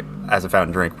apparently as a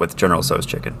fountain drink with General Tso's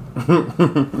chicken.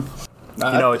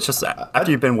 It's just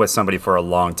after you've been with somebody for a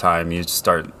long time, you just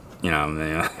start,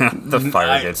 the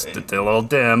fire gets a little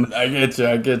dim. I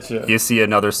get you. You see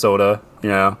another soda,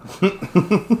 What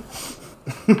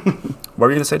were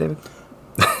you gonna say, David?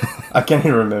 I can't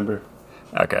even remember.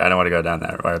 Okay, I don't want to go down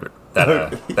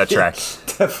that track.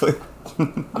 Definitely.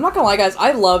 I'm not gonna lie, guys.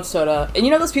 I love soda, and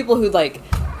those people who are like,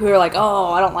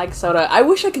 oh, I don't like soda. I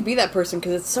wish I could be that person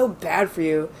because it's so bad for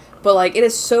you. But it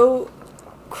is so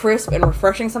crisp and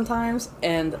refreshing sometimes,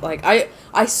 and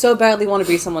I so badly want to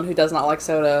be someone who does not like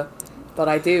soda, but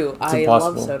I do. I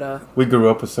love soda. We grew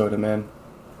up with soda, man.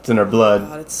 It's in our blood.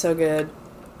 God, it's so good.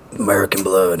 American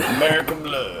blood.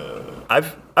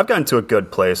 I've gotten to a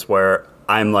good place where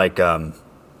I'm like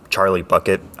Charlie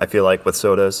Bucket. I feel like with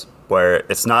sodas, where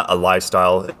it's not a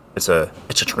lifestyle, it's a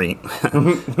treat.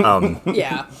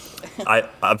 Yeah.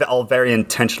 I'll very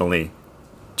intentionally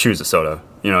choose a soda.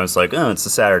 It's like, it's a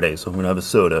Saturday, so I'm gonna have a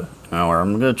soda, or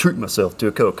I'm gonna treat myself to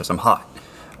a Coke because I'm hot.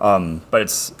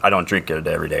 But I don't drink it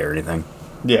every day or anything.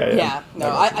 Yeah. No,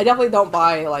 I definitely don't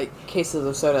buy cases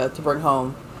of soda to bring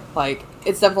home.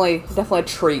 It's definitely a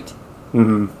treat.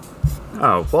 Mm-hmm.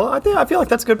 Oh well, I feel like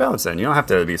that's a good balance then. You don't have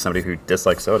to be somebody who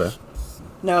dislikes soda.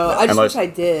 No, I just wish I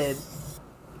did.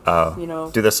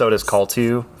 Do the sodas call to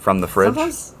you from the fridge?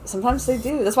 Sometimes they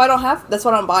do. That's why I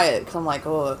don't buy it, because I'm like,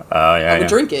 oh, yeah, I would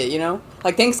drink it.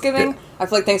 Like Thanksgiving. Yeah. I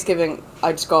feel like Thanksgiving,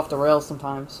 I just go off the rails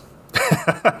sometimes.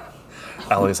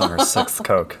 Ellie's on her 6th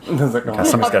Coke. Like,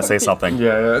 Somebody's gotta say something.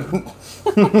 Yeah.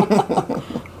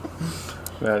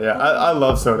 Yeah. I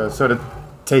love soda. Soda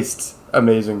tastes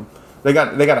amazing. They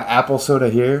got an apple soda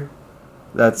here.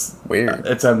 That's weird.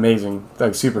 It's amazing.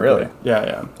 Super really good.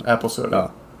 Yeah. Apple soda.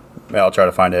 Oh. Yeah, I'll try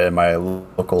to find it in my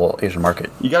local Asian market.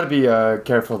 You got to be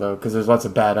careful though, because there's lots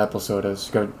of bad apple sodas.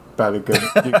 You got to buy the good.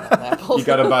 You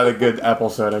got to buy the good apple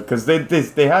soda, because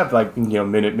they have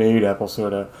Minute Maid apple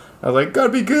soda. I was like, gotta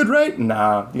be good, right?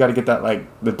 Nah, you got to get that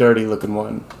the dirty looking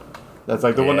one. That's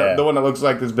the one that looks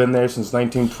like it's been there since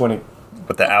 1920.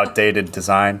 With the outdated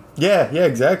design. Yeah,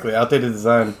 exactly. Outdated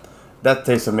design. That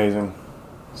tastes amazing.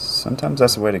 Sometimes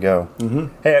that's the way to go. Mm-hmm.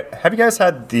 Hey, have you guys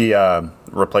had the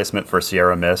replacement for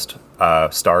Sierra Mist,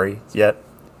 Starry, yet?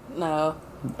 No.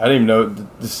 I didn't even know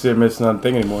the Sierra Mist is not a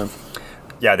thing anymore.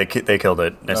 Yeah, they killed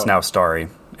it. It's now Starry,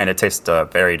 and it tastes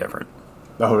very different.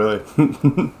 Oh, really?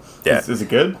 Yeah. Is it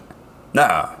good?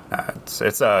 No.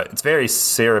 It's very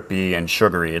syrupy and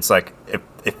sugary. It's like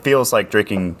it feels like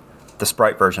drinking the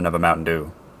Sprite version of a Mountain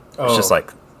Dew. It's just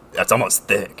that's almost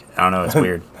thick. I don't know. It's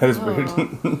weird. That is weird.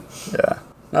 Yeah.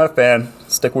 Not a fan.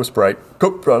 Stick with Sprite.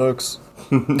 Coke products.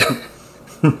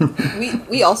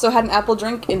 We also had an apple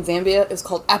drink in Zambia. It was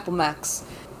called Apple Max,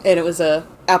 and it was a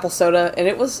apple soda, and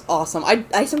it was awesome.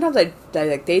 I sometimes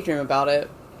daydream about it.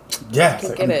 Yeah, I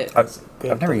can't get it.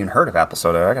 I've never even heard of apple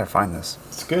soda. I gotta find this.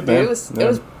 It's good, man. It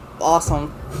was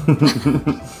awesome.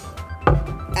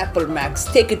 Apple Max,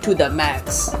 take it to the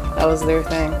max. That was their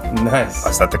thing. Nice.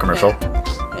 Is that the commercial?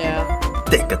 Yeah.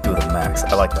 Take it to the max.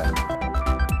 I like that.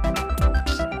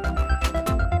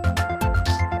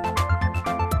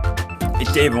 Hey,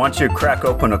 Dave, why don't you crack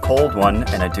open a cold one,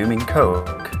 and I do mean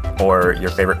Coke, or your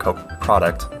favorite Coke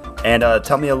product, and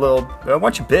tell me a little. Why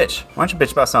don't you bitch? Why don't you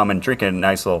bitch about something and drink a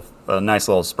nice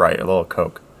little Sprite, a little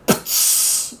Coke?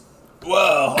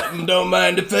 Well, don't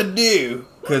mind if I do,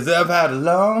 because I've had a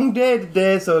long day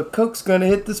today, so a Coke's gonna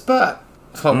hit the spot.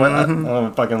 I don't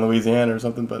know, fucking Louisiana or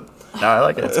something, but No, I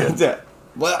like it. It's good. yeah.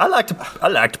 Well, I like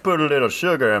to put a little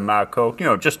sugar in my Coke,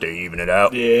 just to even it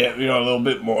out. yeah, a little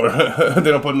bit more.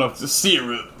 They don't put enough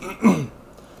syrup.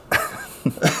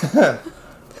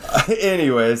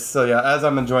 Anyways, so yeah, as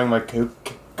I'm enjoying my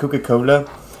Coca-Cola,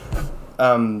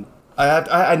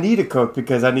 I need a Coke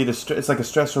because I need it's like a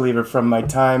stress reliever from my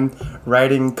time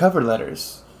writing cover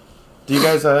letters. Do you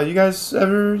guys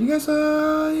ever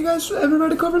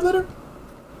write a cover letter?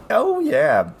 Oh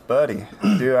yeah, buddy.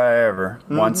 Do I ever?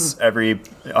 Once every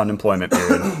unemployment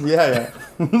period. Yeah.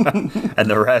 And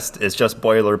the rest is just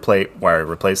boilerplate where I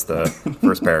replace the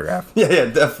first paragraph. Yeah,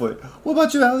 definitely. What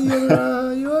about you, Al?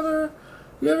 You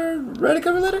ever write a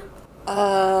cover letter?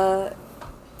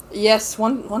 Yes,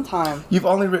 one time. You've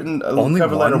only written a Only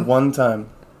cover letter one? one time.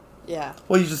 Yeah.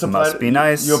 Well, you just applied. Must be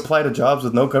nice. You apply to jobs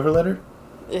with no cover letter.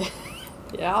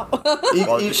 Yeah.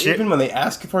 Shit. Even when they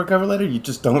ask you for a cover letter, you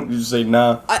just don't. You just say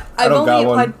nah. I I've don't only got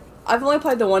applied. one. I've only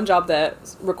applied to one job that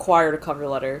required a cover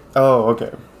letter. Oh,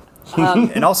 okay.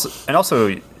 And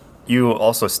also, you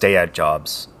also stay at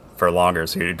jobs for longer,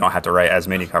 so you don't have to write as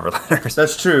many cover letters.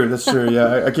 That's true. That's true.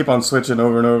 Yeah, I keep on switching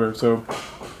over and over. So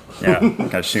Yeah,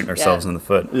 kind of shooting ourselves in the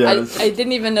foot. yeah. I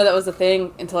didn't even know that was a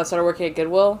thing until I started working at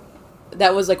Goodwill.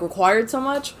 That was like required so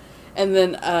much, and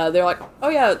then they're like, "Oh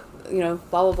yeah, blah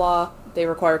blah blah." They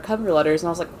require cover letters, and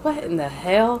I was like, "What in the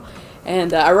hell?"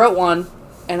 And I wrote one,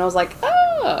 and I was like,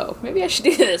 "Oh, maybe I should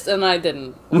do this," and I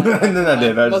didn't. And then I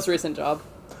did. Most recent job.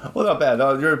 Well, not bad.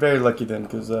 Oh, you're very lucky then,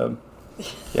 because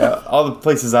yeah, all the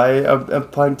places I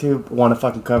applied to want a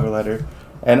fucking cover letter,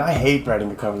 and I hate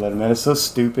writing a cover letter, man. It's so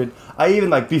stupid. I even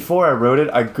before I wrote it,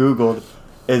 I googled,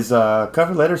 is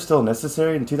cover letter still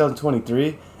necessary in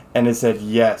 2023? And it said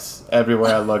yes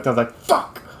everywhere I looked. I was like,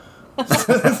 fuck.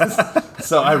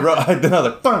 So I wrote. Then I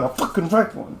was like, fine, I'll fucking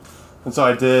write one. And so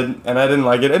I did, and I didn't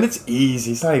like it. And it's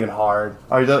easy. It's not even hard.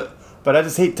 But I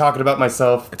just hate talking about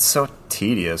myself. It's so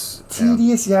tedious.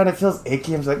 Tedious, yeah, and it feels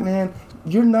icky. I'm just like, man,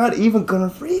 you're not even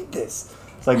gonna read this.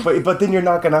 It's like, but then you're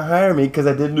not gonna hire me because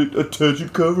I didn't attach a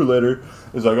cover letter.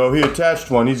 It's like, oh, he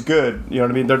attached one. He's good. You know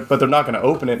what I mean? But they're not gonna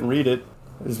open it and read it.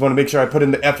 I just want to make sure I put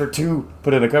in the effort to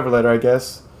put in a cover letter, I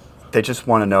guess. They just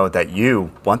want to know that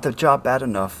you want the job bad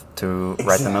enough to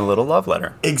write them a little love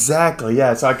letter. Exactly,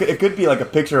 yeah. So it could be like a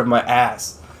picture of my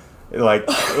ass. Like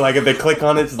if they click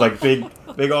on it, it's like big,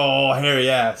 oh, hairy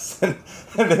ass. And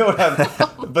they would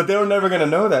have, but they were never going to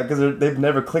know that because they've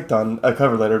never clicked on a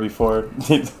cover letter before.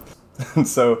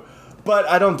 So, but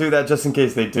I don't do that just in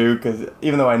case they do, because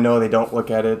even though I know they don't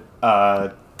look at it,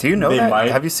 do you know they that?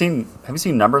 might. Have you seen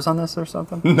numbers on this or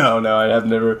something? No, I have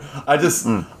never. I just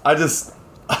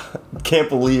can't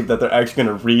believe that they're actually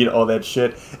going to read all that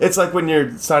shit. It's like when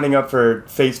you're signing up for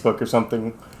Facebook or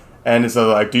something, and it's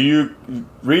like, do you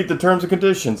read the terms and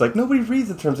conditions? Like, nobody reads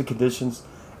the terms and conditions,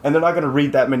 and they're not going to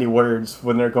read that many words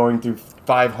when they're going through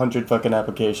 500 fucking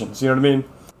applications. You know what I mean?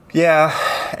 Yeah,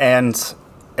 and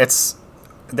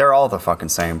they're all the fucking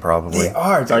same, probably. They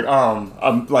are. It's like,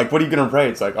 I'm like, what are you going to write?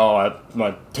 It's like, oh,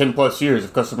 my 10 plus years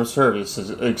of customer service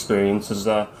experience is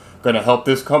going to help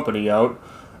this company out.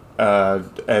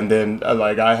 And then,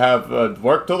 I have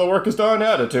work till the work is done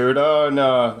attitude. Oh,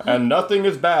 no. And nothing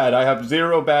is bad. I have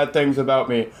zero bad things about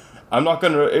me. I'm not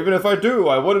going to, even if I do,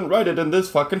 I wouldn't write it in this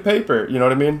fucking paper. You know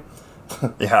what I mean?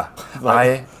 Yeah.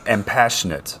 I am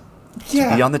passionate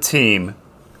to be on the team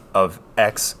of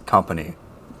X company.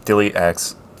 Delete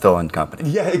X, fill in company.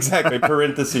 Yeah, exactly.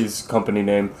 Parentheses company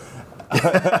name.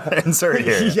 Insert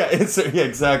here. Yeah,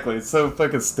 exactly. It's so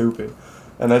fucking stupid.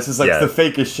 And that's just the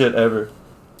fakest shit ever.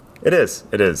 It is.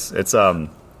 It's and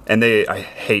I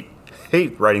hate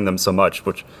writing them so much,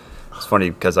 which is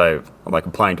funny because I'm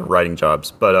applying to writing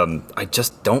jobs, but I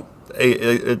just don't.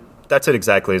 That's it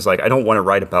exactly. It's like I don't want to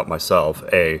write about myself.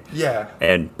 A. Yeah.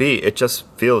 And B. It just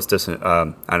feels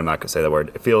I'm not gonna say that word.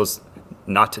 It feels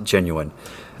not genuine.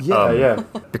 Yeah.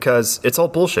 Because it's all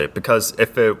bullshit. Because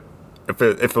if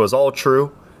it was all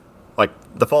true, like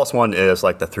the false one is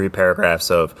like the 3 paragraphs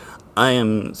of, I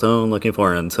am so looking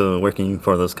forward to working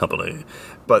for this company.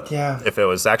 But if it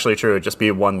was actually true, it'd just be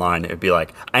one line. It'd be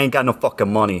like, I ain't got no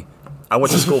fucking money. I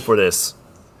went to school for this.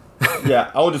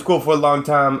 Yeah, I went to school for a long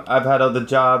time. I've had other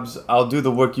jobs. I'll do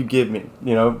the work you give me.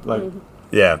 You know, like.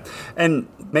 Yeah, and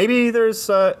maybe there's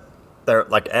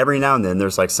like every now and then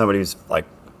there's like somebody who's like,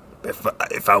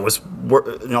 if I was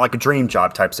like a dream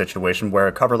job type situation where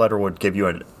a cover letter would give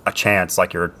you a chance,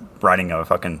 like you're writing a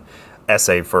fucking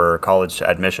essay for college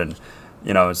admission.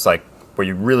 It's like where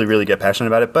you really, really get passionate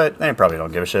about it, but they probably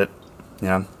don't give a shit.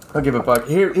 I'll give a fuck.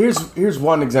 Here's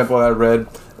one example I read,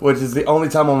 which is the only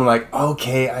time I'm like,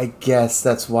 okay, I guess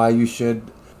that's why you should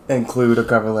include a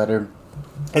cover letter.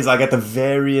 It's like at the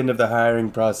very end of the hiring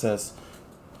process,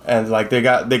 and like they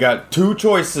got 2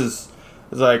 choices.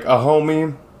 It's like a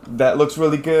homie that looks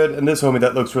really good and this homie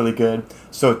that looks really good.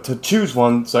 So to choose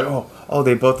one, it's like, oh,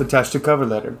 they both attached a cover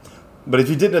letter. But if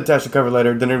you didn't attach a cover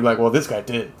letter, then you're like, well, this guy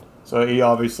did. So he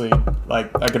obviously,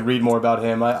 like, I could read more about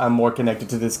him. I'm more connected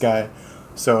to this guy.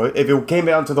 So if it came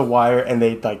down to the wire and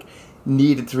they, like,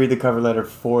 needed to read the cover letter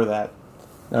for that,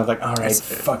 and I was like, all right,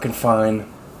 fucking fine.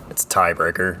 It's a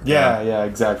tiebreaker. Yeah,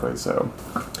 exactly. So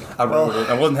I wrote it.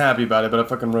 I wasn't happy about it, but I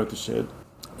fucking wrote the shit.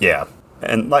 Yeah.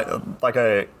 And like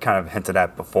I kind of hinted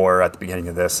at before at the beginning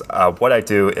of this, what I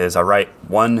do is I write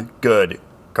one good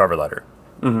cover letter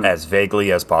as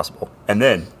vaguely as possible. And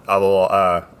then I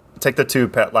will take the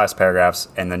two last paragraphs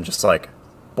and then just like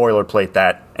boilerplate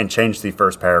that and change the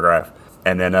first paragraph,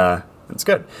 and then it's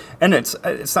good. And it's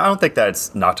I don't think that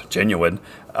it's not genuine,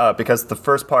 because the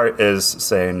first part is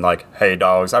saying like, hey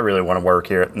dogs, I really want to work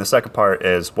here, and the second part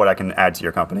is what I can add to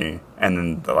your company, and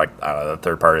then the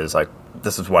third part is like,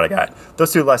 this is what I got.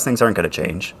 Those two last things aren't going to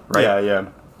change, right? Yeah.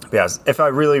 Yes, if I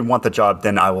really want the job,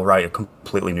 then I will write a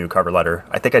completely new cover letter.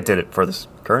 I think I did it for this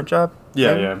current job.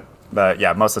 Yeah. But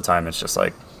yeah, most of the time it's just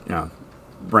like,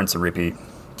 rinse and repeat.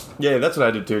 Yeah, that's what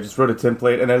I did too. Just wrote a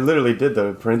template, and I literally did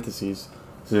the parentheses.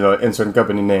 So, insert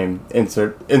company name,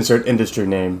 insert industry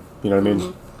name. You know what I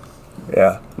mean?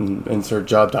 Yeah. Insert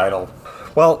job title.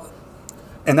 Well,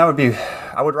 and that would be,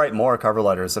 I would write more cover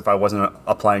letters if I wasn't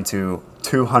applying to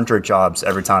 200 jobs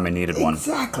every time I needed one.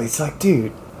 Exactly. It's like,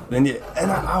 dude.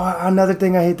 Another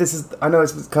thing I hate, this is, I know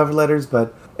it's cover letters,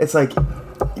 but it's like,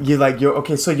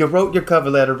 so you wrote your cover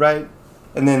letter, right?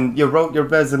 And then you wrote your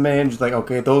resume, and you're like,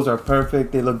 okay, those are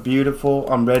perfect, they look beautiful,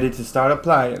 I'm ready to start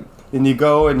applying. Then you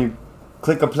go and you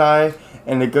click apply,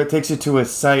 and it takes you to a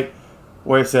site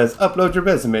where it says, upload your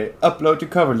resume, upload your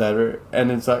cover letter,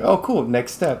 and it's like, oh cool,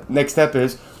 next step. Next step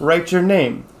is write your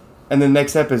name. And then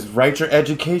next step is write your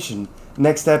education.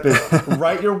 Next step is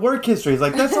write your work history. It's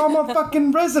like, that's on my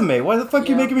fucking resume. Why the fuck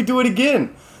you making me do it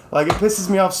again? Like, it pisses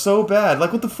me off so bad.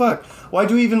 Like, what the fuck? Why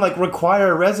do you even, like,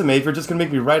 require a resume if you're just gonna make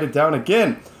me write it down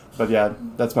again? But yeah,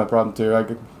 that's my problem too.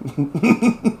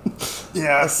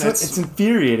 Yeah, it's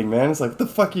infuriating, man. It's like, what the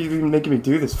fuck are you even making me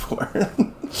do this for?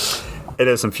 It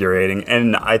is infuriating.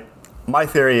 And my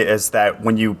theory is that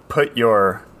when you put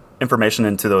your information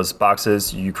into those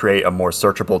boxes, you create a more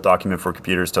searchable document for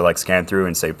computers to like scan through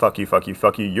and say, fuck you,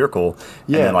 you're cool.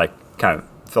 Yeah. And then like kind of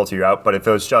filter you out. But if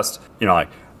it was just, like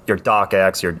your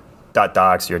docx, your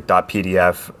 .docs, your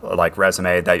 .pdf like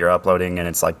resume that you're uploading, and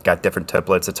it's like got different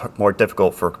templates, it's more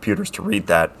difficult for computers to read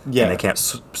that. Yeah. And they can't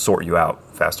sort you out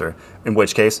faster. In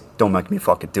which case, don't make me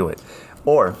fucking do it.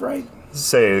 Or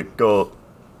say, go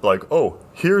like, oh,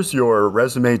 here's your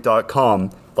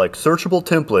resume.com like searchable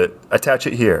template, attach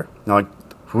it here. Like,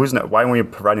 why aren't we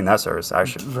providing that service? I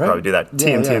should probably do that.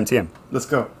 TM. Let's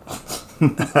go.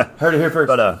 Heard it here first.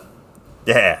 But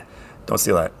yeah, don't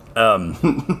steal that.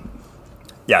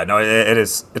 Yeah, no,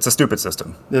 it's a stupid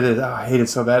system. It is. Oh, I hate it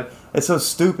so bad. It's so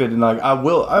stupid, and like I'm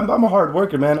a hard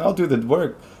worker, man. I'll do the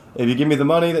work. If you give me the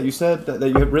money that you said that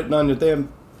you have written on your damn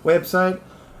website,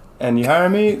 and you hire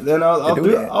me, then I'll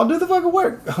do the fucking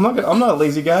work. I'm not a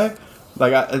lazy guy.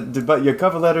 But your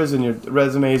cover letters and your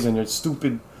resumes and your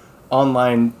stupid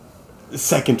online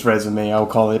second resume, I'll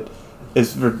call it,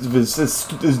 is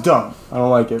dumb. I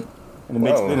don't like it, and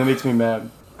it makes me mad.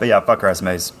 But yeah, fuck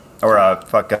resumes or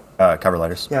fuck cover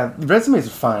letters. Yeah, resumes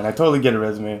are fine. I totally get a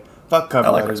resume. Fuck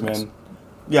cover letters, resumes. man.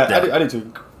 Yeah. I do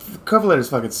too. Cover letters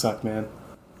fucking suck, man.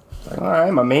 It's like, all right,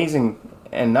 I'm amazing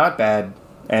and not bad,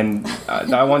 and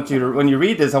I want you to, when you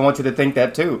read this, I want you to think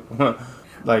that too.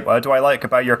 Like, what do I like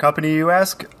about your company, you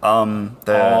ask? All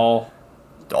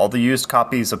the used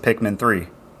copies of Pikmin 3.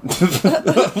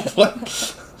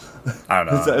 What? I don't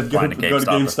know. Go to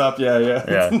GameStop. Yeah.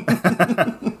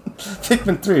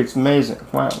 Pikmin 3, it's amazing.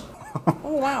 Wow.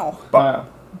 Oh, wow. Wow.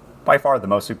 By far the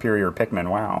most superior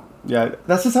Pikmin, wow. Yeah,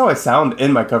 that's just how I sound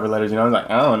in my cover letters, I'm like,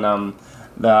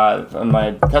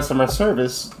 my customer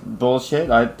service bullshit,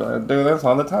 I do this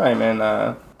all the time, and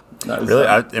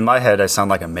really? In my head, I sound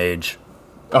like a mage.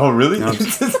 Oh, really?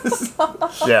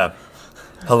 Yeah.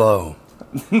 Hello.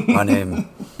 My name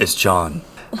is John.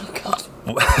 Oh, God.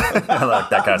 I like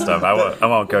that kind of stuff. I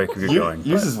won't go keep going.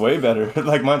 Yours is way better.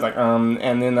 Like mine's like,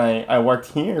 and then I worked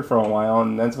here for a while,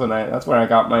 and that's where I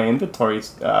got my inventory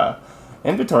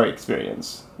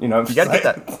experience. You gotta get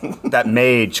that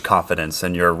mage confidence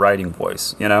in your writing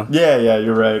voice. Yeah,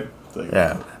 you're right. Like,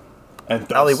 yeah.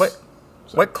 And Ali,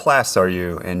 what class are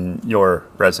you in your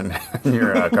resume, in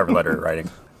your cover letter writing?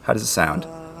 How does it sound?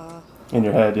 In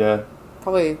your head, yeah.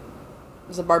 Probably,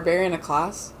 is a barbarian a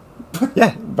class?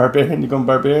 Yeah. Barbarian? You going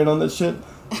barbarian on this shit?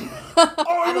 I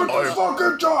want the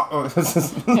fucking job!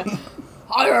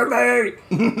 Hire me!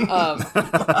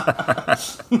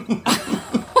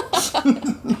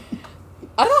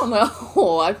 I don't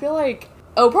know. I feel like...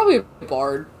 probably a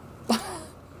bard.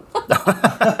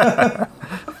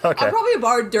 Okay. I'm probably a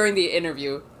bard during the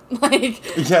interview.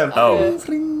 Yeah. Oh.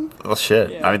 Well,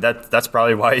 shit. Yeah. I mean, that's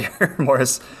probably why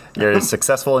you're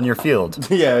successful in your field.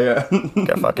 Yeah. You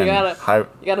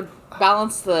gotta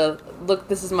balance look,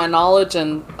 this is my knowledge,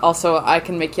 and also I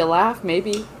can make you laugh,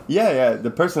 maybe. Yeah. The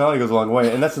personality goes a long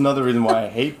way, and that's another reason why I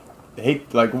hate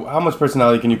like how much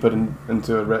personality can you put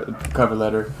into a cover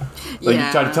letter? Like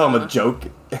you try to tell them a joke,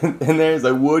 and there it's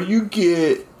like, what do you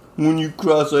get? when you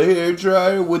cross a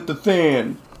hairdryer with the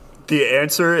fan? The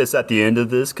answer is at the end of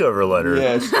this cover letter.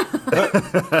 Yes.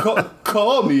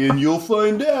 Call me and you'll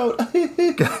find out.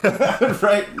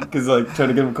 Right? Because, like, trying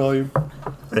to get him to call you.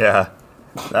 Yeah.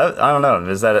 I don't know.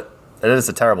 It is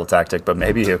a terrible tactic, but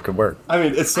maybe it could work. I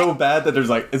mean, it's so bad that there's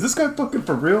like, is this guy fucking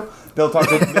for real? They'll talk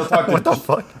to What the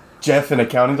fuck? Jeff in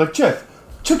accounting. Like, Jeff,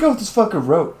 check out what this fucker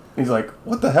wrote. He's like,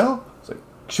 what the hell? It's like,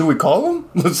 should we call him?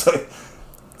 It's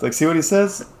like, see what he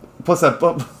says? Plus that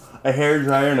a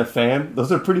hairdryer and a fan.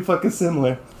 Those are pretty fucking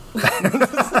similar.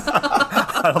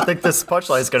 I don't think this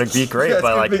punchline is going to be great, Yeah,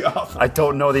 but gonna be like, awful. I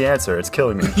don't know the answer. It's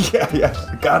killing me.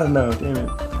 Yeah. Gotta know. Damn it.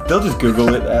 They'll just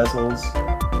Google it, assholes.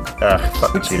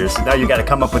 Fucking cheaters. Now you got to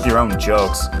come up with your own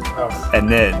jokes, and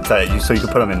then so you can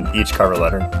put them in each cover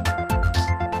letter.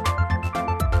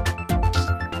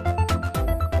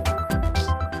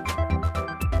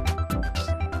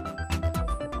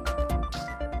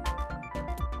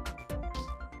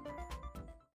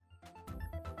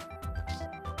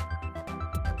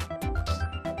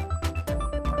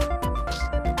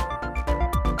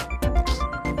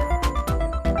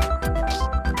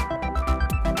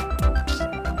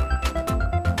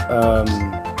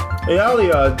 Hey Ali,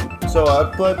 so I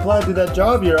applied to that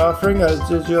job you're offering.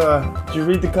 Did you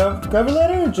read the cover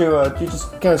letter, or did you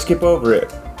just kind of skip over it?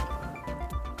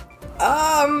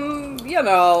 You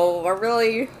know, I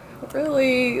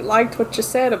really liked what you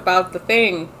said about the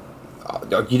thing.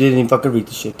 Oh, you didn't even fucking read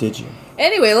the shit, did you?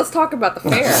 Anyway, let's talk about the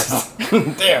fair.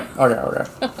 Damn. Okay.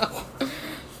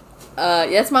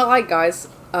 Yeah, it's my light, guys.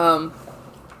 The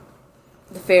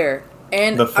fair.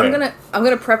 And The fair. I'm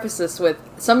gonna preface this with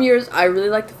some years I really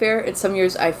like the fair, and some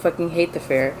years I fucking hate the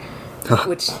fair,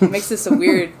 which makes this a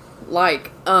weird like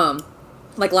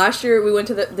last year we went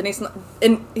to the Nathan,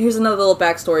 and here's another little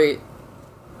backstory.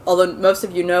 Although most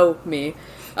of you know me,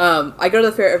 I go to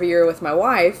the fair every year with my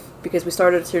wife because we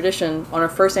started a tradition on our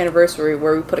first anniversary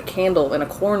where we put a candle in a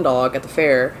corn dog at the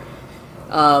fair,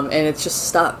 and it's just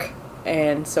stuck.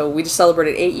 And so we just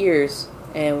celebrated 8 years.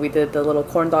 And we did the little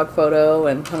corn dog photo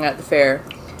and hung out at the fair.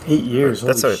 8 years.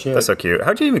 That's holy shit. that's so cute.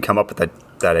 How'd you even come up with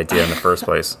that idea in the first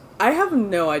place? I have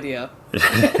no idea.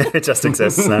 It just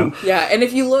exists now. Yeah, and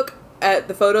if you look at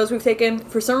the photos we've taken,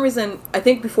 for some reason, I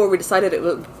think before we decided it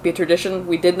would be a tradition,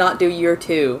 we did not do year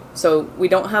 2. So we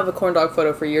don't have a corn dog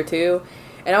photo for year 2.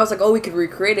 And I was like, oh, we could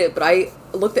recreate it. But I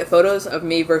looked at photos of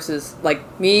me versus,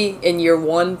 like, me in year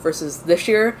 1 versus this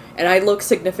year. And I look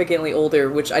significantly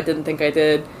older, which I didn't think I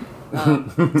did.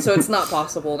 So it's not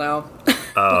possible now.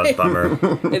 Oh, bummer.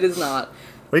 It is not.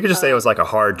 Well, you could just say it was like a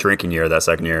hard drinking year that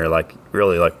second year. Like,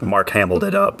 really, like, Mark Hamilled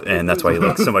it up, and that's why he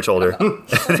looked so much older. And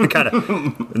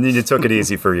then you took it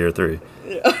easy for year 3.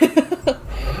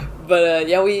 But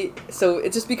yeah, so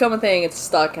it's just become a thing. It's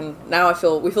stuck, and now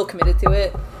we feel committed to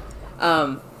it.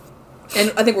 And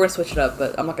I think we're gonna switch it up,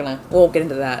 but we won't get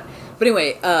into that. But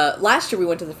anyway, last year we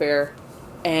went to the fair,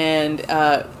 and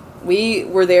we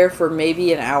were there for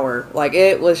maybe an hour. Like,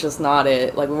 it was just not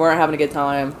it. Like, we weren't having a good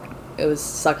time. It was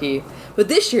sucky. But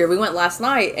this year, we went last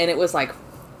night, and it was, like,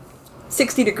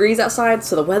 60 degrees outside,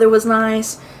 so the weather was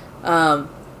nice. There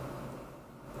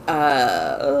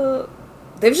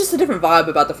was just a different vibe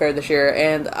about the fair this year,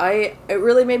 and it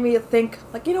really made me think,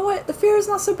 like, you know what? The fair is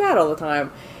not so bad all the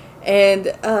time.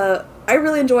 And I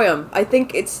really enjoy them. I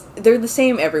think they're the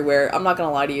same everywhere. I'm not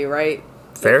gonna lie to you, right?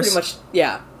 Fairs? Pretty much,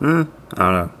 yeah. I don't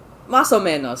know. Más o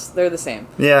menos. They're the same.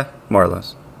 Yeah, more or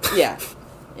less. Yeah.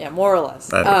 Yeah, more or less.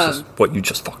 That's just what you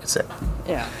just fucking said.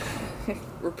 Yeah.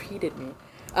 Repeated me.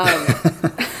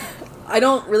 I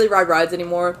don't really ride rides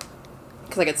anymore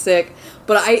because I get sick.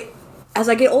 But as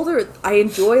I get older, I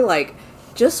enjoy, like,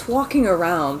 just walking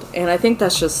around. And I think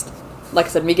that's just, like I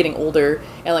said, me getting older.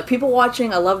 And, like, people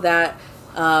watching, I love that.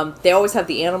 They always have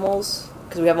the animals,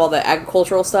 because we have all the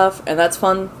agricultural stuff, and that's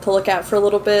fun to look at for a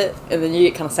little bit, and then you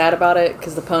get kind of sad about it,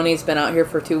 because the pony's been out here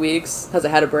for 2 weeks,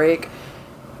 hasn't had a break.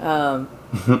 I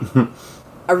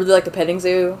really like the petting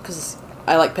zoo, because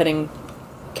I like petting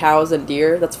cows and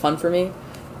deer. That's fun for me.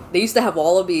 They used to have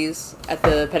wallabies at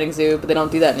the petting zoo, but they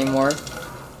don't do that anymore.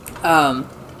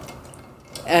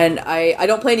 And I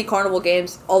don't play any carnival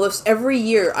games, although every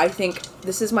year I think,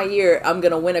 this is my year, I'm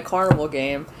going to win a carnival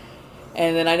game.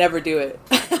 And then I never do it.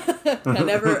 I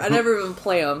never even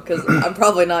play them because I'm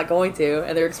probably not going to,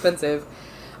 and they're expensive.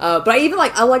 But I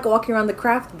like walking around the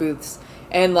craft booths.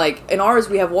 And, like, in ours,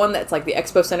 we have one that's, like, the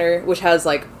expo center, which has,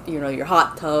 like, you know, your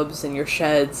hot tubs and your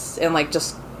sheds and, like,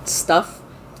 just stuff.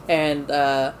 And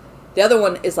the other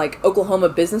one is, like, Oklahoma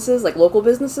businesses, like, local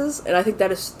businesses. And I think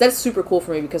that's super cool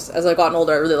for me because as I've gotten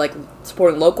older, I really like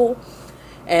supporting local.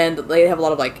 And they have a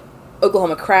lot of, like,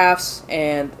 Oklahoma crafts,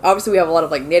 and obviously we have a lot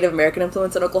of like Native American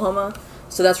influence in Oklahoma,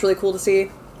 so that's really cool to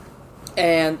see.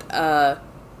 And I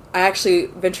actually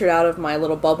ventured out of my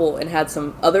little bubble and had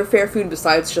some other fair food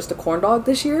besides just a corn dog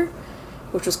this year,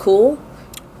 which was cool.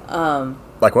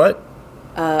 Like what?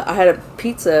 I had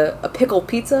a pickle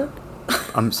pizza.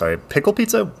 I'm sorry, pickle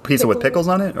pizza? Pizza with pickles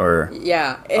on it, or?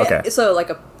 Yeah. Okay. So like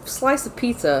a slice of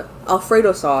pizza,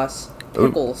 Alfredo sauce,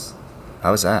 pickles. Ooh.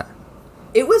 How was that?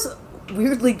 It was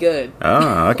weirdly good.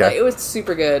 Oh, okay. Like, it was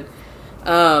super good.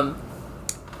 Pineapple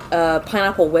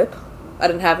whip. I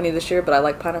didn't have any this year, but I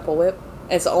like pineapple whip.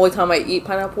 And it's the only time I eat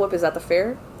pineapple whip is at the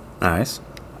fair. Nice.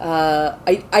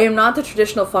 I am not the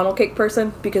traditional funnel cake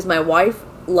person because my wife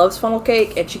loves funnel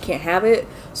cake and she can't have it.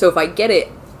 So if I get it,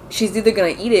 she's either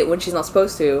going to eat it when she's not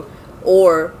supposed to,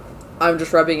 or I'm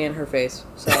just rubbing it in her face.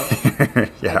 So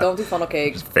yeah. I don't do funnel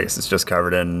cake. His face is just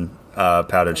covered in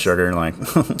powdered sugar, and like,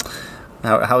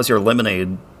 how's your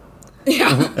lemonade?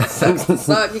 Yeah.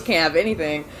 Suck. You can't have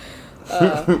anything.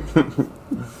 I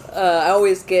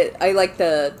like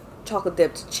the chocolate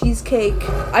dipped cheesecake.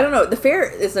 I don't know. The fair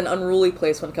is an unruly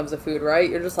place when it comes to food, right?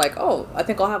 You're just like, oh, I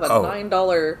think I'll have a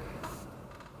 $9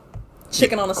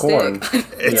 chicken on a corn. stick.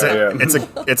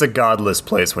 It's a godless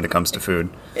place when it comes to food.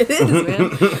 It is,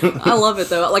 man. I love it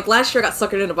though. Like last year, I got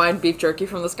suckered into buying beef jerky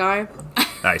from this guy.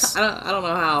 Nice. I don't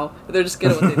know how. They're just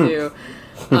good at what they do.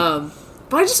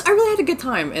 But I really had a good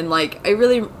time, and like it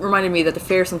really reminded me that the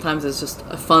fair sometimes is just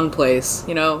a fun place.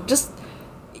 You know,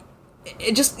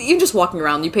 you're just walking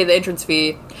around. You pay the entrance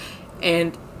fee,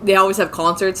 and they always have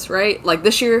concerts, right? Like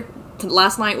this year,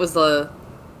 last night is the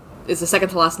second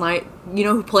to last night. You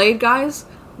know who played, guys?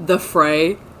 The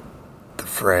Fray. The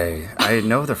Fray. I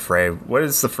know the Fray. What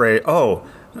is the Fray? Oh,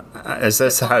 is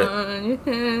this how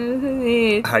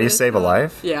you save a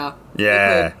life? Yeah.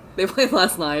 Yeah. They played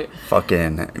last night.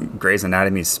 Fucking Grey's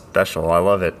Anatomy special. I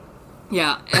love it.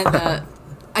 Yeah, and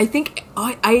I think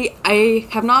I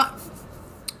have not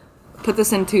put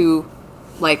this into,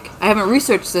 like, I haven't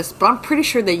researched this, but I'm pretty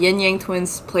sure the Yin Yang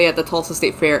Twins play at the Tulsa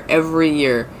State Fair every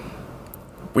year.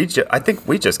 I think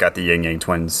we just got the Yin Yang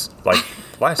Twins, like,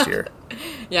 last year.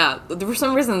 Yeah, for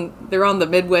some reason, they're on the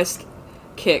Midwest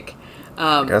kick.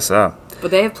 I guess so.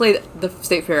 But they have played the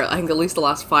State Fair, I think, at least the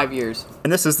last 5 years.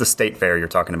 And this is the State Fair you're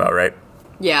talking about, right?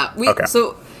 Yeah. Okay.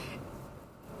 So,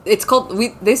 it's called,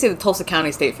 they say the Tulsa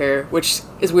County State Fair, which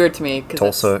is weird to me.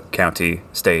 Tulsa County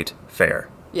State Fair.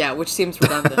 Yeah, which seems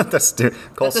redundant. That's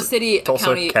a city,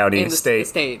 Tulsa County in the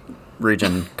state.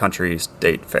 Region, country,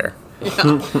 state fair.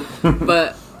 Yeah.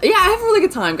 But, yeah, I have a really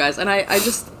good time, guys. And I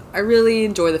really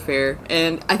enjoy the fair.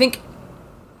 And I think,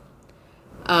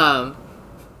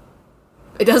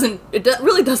 it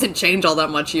really doesn't change all that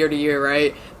much year to year,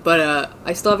 right? But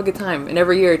I still have a good time, and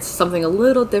every year it's something a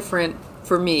little different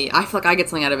for me. I feel like I get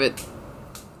something out of it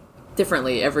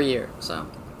differently every year. So,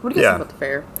 what do you guys think about the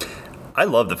fair? I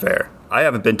love the fair. I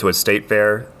haven't been to a state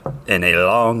fair in a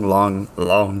long, long,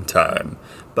 long time,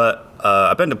 but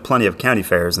I've been to plenty of county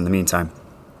fairs in the meantime.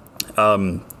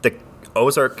 The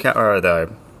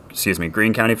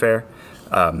Greene County Fair.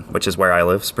 Which is where I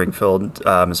live, Springfield,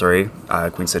 Missouri,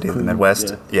 Queen City of the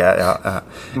Midwest.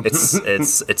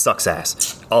 It sucks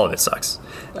ass. All of it sucks.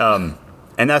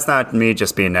 And that's not me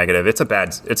just being negative. It's a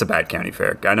bad county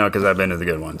fair. I know because I've been to the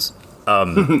good ones.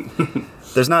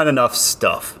 There's not enough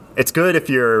stuff. It's good if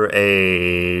you're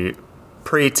a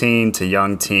pre-teen to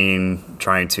young teen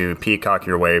trying to peacock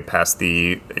your way past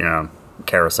the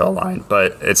carousel line.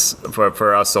 But it's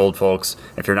for us old folks.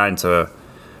 If you're not into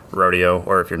rodeo,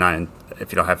 or if you don't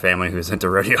have family who's into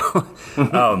rodeo,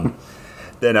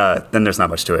 then there's not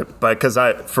much to it. But because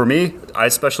I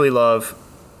especially love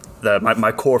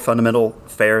my core fundamental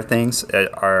fair things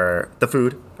are the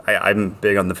food. I'm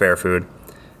big on the fair food,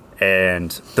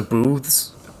 and the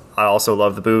booths. I also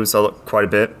love the booths quite a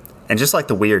bit, and just like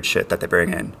the weird shit that they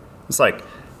bring in. It's like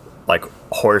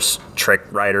horse trick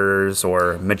riders,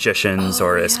 or magicians,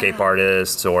 or escape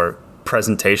artists, or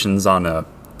presentations on a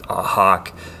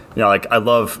hawk. I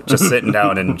love just sitting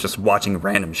down and just watching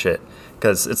random shit,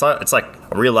 because it's like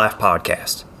a real life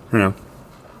podcast, Yeah.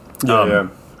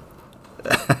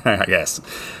 I guess,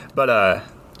 but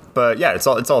yeah, it's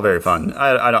all very fun.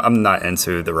 I'm not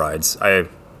into the rides. I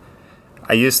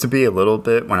used to be a little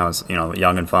bit when I was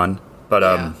young and fun, but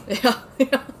Yeah.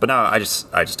 but now I just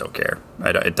don't care.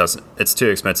 It's too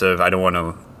expensive. I don't want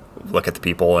to look at the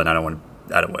people, and I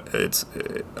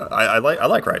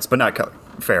like rides, but not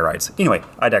fair rides. Anyway,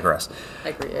 I digress. I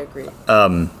agree.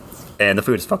 And the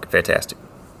food is fucking fantastic.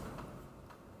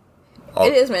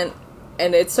 It is, man.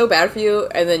 And it's so bad for you,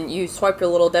 and then you swipe your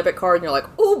little debit card, and you're like,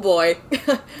 "Oh boy,"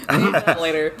 I need that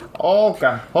later.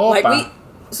 Okay.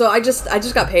 So I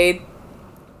just got paid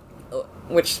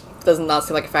which does not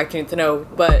seem like a fact you need to know,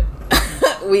 but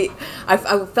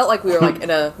I felt like we were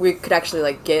like we could actually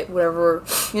like get whatever,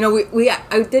 we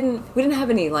didn't have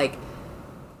any like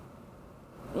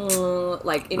any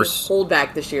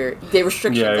holdback this year. The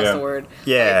restrictions, that's the word.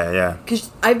 Yeah.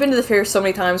 Because I've been to the fair so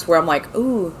many times where I'm like,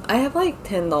 ooh, I have like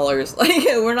 $10. Like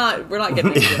we're not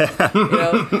getting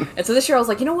anything, And so this year I was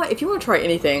like, you know what? If you want to try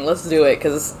anything, let's do it.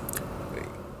 Because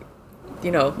we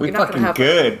you're not fucking gonna have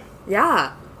good.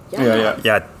 Yeah.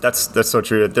 Yeah, that's so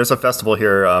true. There's a festival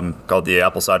here called the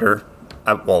Apple Cider,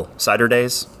 Cider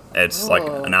Days. It's like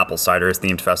an apple cider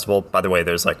themed festival. By the way,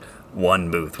 there's like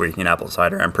one booth where you can apple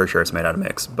cider. I'm pretty sure it's made out of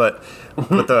mix. But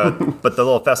the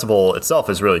little festival itself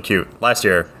is really cute. Last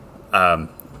year,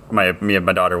 me and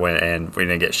my daughter went and we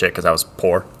didn't get shit because I was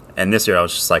poor. And this year I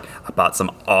was just like, I bought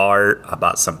some art, I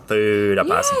bought some food, I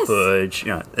bought some fudge.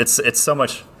 It's so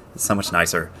much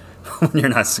nicer when you're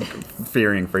not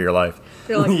fearing for your life.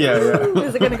 You're like,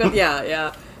 is it gonna go?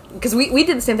 Yeah. Because we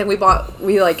did the same thing. We bought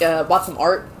some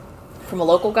art from a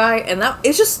local guy, and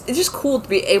it's just cool to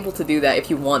be able to do that if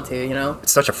you want to,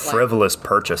 It's such a frivolous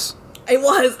purchase. It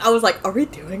was. I was like, are we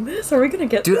doing this? Are we gonna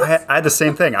get Dude, this? I had the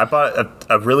same thing. I bought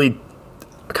a really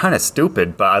kind of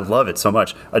stupid, but I love it so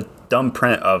much. A dumb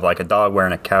print of like a dog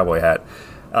wearing a cowboy hat.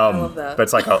 I love that. But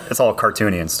it's like it's all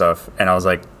cartoony and stuff. And I was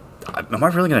like, am I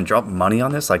really gonna drop money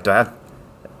on this? Like, do I have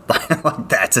like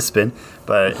that to spend?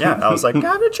 But yeah, I was like, I'm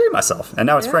gonna treat myself. And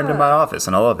now it's framed in my office,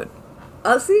 and I love it.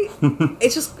 See,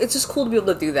 it's just cool to be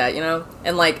able to do that,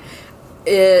 And like,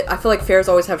 I feel like fairs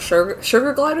always have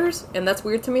sugar gliders, and that's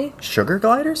weird to me. Sugar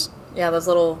gliders? Yeah, those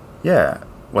little. Yeah.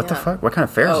 What the fuck? What kind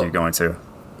of fairs are you going to?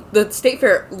 The state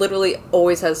fair literally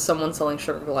always has someone selling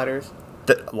sugar gliders.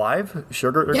 Live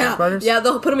sugar gliders? Yeah,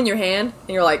 they'll put them in your hand, and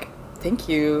you're like, thank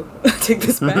you, take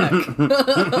this back.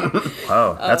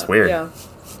 Oh, that's weird. Yeah,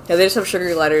 they just have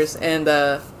sugar gliders, and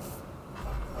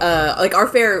like our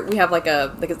fair, we have like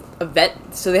a vet,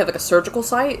 so they have like a surgical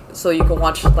site, so you can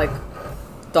watch like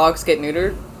dogs get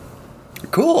neutered.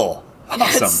 Cool.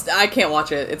 Awesome. I can't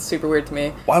watch it. It's super weird to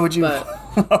me. Why would you?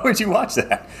 Why would you watch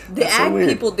that? The ag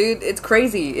people, dude. It's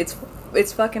crazy. It's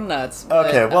fucking nuts.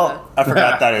 Okay, well, I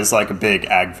forgot that is like a big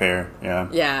ag fair. Yeah.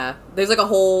 Yeah, there's like a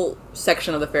whole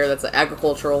section of the fair that's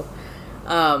agricultural.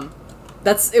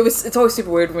 It's always super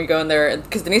weird when we go in there,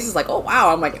 because Denise is like, oh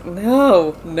wow. I'm like,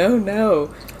 no,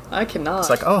 I cannot. It's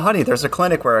like, oh honey, there's a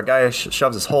clinic where a guy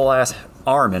shoves his whole ass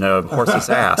arm in a horse's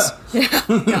ass. Yeah,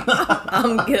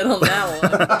 I'm good on that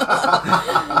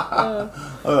one.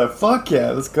 Oh, fuck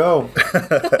yeah, let's go.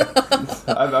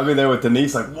 I've been there with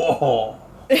Denise, like, whoa.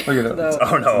 Look at it. No.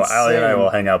 Oh no, Allie and I will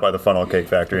hang out by the funnel cake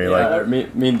factory. Yeah, me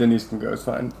and Denise can go. It's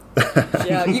fine.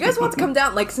 Yeah, you guys want to come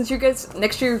down? Like, since you guys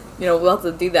next year, we'll have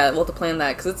to do that. We'll have to plan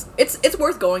that, because it's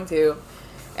worth going to.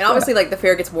 And obviously, like, the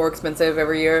fair gets more expensive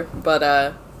every year. But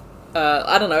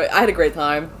I don't know. I had a great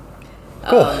time.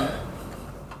 Cool.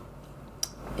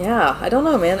 Yeah, I don't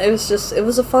know, man. It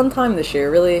was a fun time this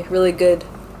year. Really, really good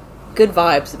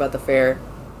vibes about the fair.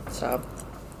 So.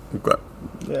 Okay.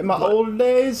 In my old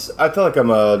days, I feel like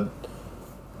I'm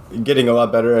getting a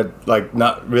lot better at like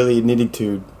not really needing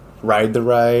to ride the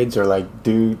rides or like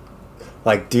do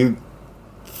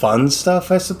fun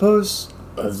stuff, I suppose.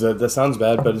 That sounds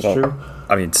bad, but it's true.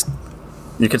 I mean,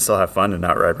 you can still have fun and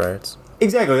not ride rides.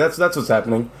 Exactly, that's what's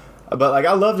happening. But like,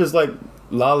 I love just like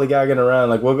lollygagging around.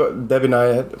 Like, we'll go. Debbie and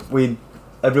I,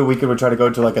 every weekend we try to go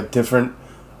to like a different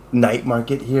night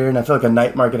market here, and I feel like a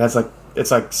night market has like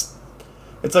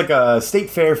it's like a state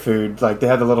fair food. Like, they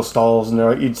have the little stalls, and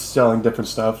they're each selling different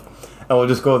stuff, and we'll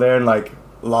just go there and like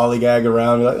lollygag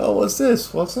around. And be like, oh, what's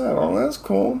this? What's that? Oh, that's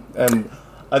cool. And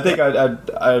I think I'd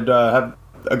have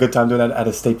a good time doing that at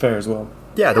a state fair as well.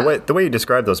 Yeah, the way you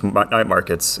describe those night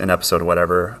markets in episode or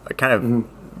whatever, it kind of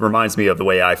reminds me of the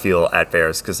way I feel at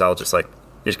fairs, because I'll just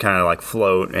kind of like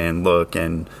float and look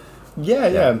and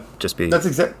just be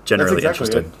generally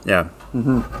interested. It. Yeah.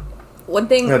 Mm-hmm. One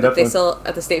thing that they sell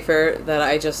at the state fair that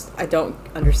I don't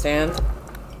understand,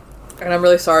 and I'm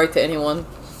really sorry to anyone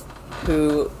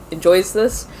who enjoys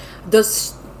this,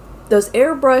 those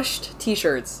airbrushed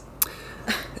T-shirts.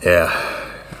 Yeah.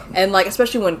 And like,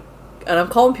 especially and I'm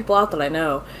calling people out that I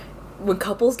know, when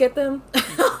couples get them,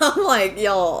 I'm like,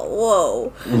 y'all,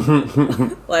 whoa.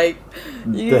 Like,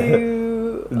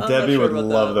 Debbie would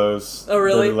love those. Oh,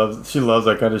 really? She loves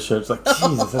that kind of shit. It's like,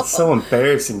 Jesus, that's so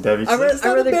embarrassing, Debbie. Is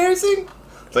that embarrassing?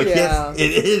 It's like, yes,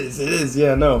 it is.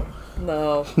 Yeah, no.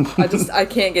 No. I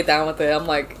can't get down with it. I'm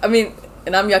like, I mean,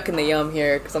 and I'm yucking the yum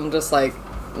here, because I'm just like,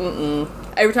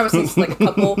 Every time I see like a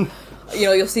couple,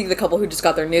 you'll see the couple who just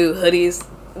got their new hoodies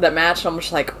that match. I'm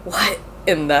just like, what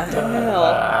in the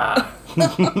hell?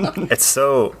 It's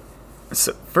so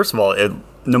So, first of all,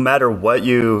 no matter what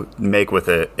you make with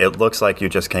it, it looks like you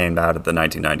just came out of the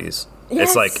 1990s. Yes.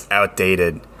 It's like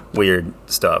outdated, weird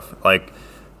stuff. Like,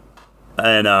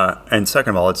 and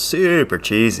second of all, it's super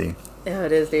cheesy. Yeah,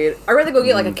 it is, dude. I'd rather go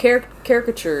get like a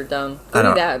caricature done. Go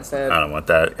do that instead. I don't want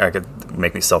that. I could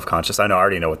make me self-conscious. I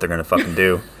already know what they're gonna fucking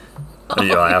do.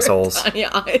 You assholes. Tiny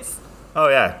eyes. Oh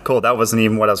yeah, cool. That wasn't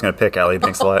even what I was gonna pick, Allie.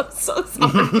 Thanks a lot. I'm so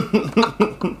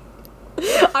sorry.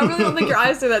 I really don't think your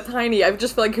eyes are that tiny. I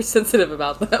just feel like you're sensitive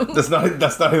about them. That's not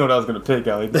even what I was gonna pick,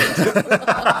 Ellie.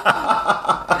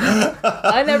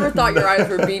 I never thought your eyes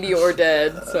were beady or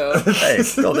dead, so. Hey,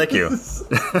 well, thank you.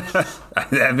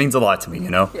 That means a lot to me, you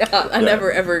know? Yeah, I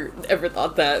never, ever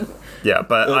thought that. Yeah,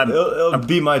 but It'll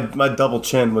be my double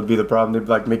chin would be the problem. They'd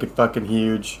like make it fucking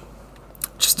huge.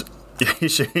 Just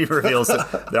he reveals it.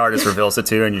 The artist reveals it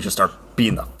too, and you just start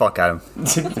beating the fuck out of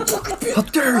him. How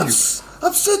dare you?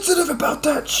 I'm sensitive about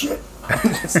that shit.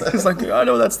 It's like, I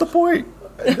know that's the point.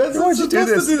 That's Why'd you do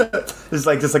this? It's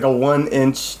like just like a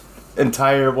 1-inch,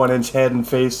 entire 1-inch head and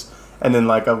face, and then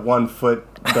like a 1 foot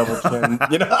double chin.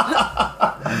 You know?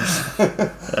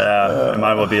 Yeah,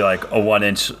 mine will be like a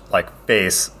 1-inch like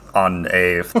face on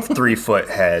a 3 foot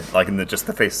head, like just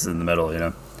the face is in the middle, you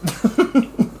know.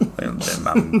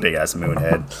 My big ass moon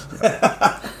head.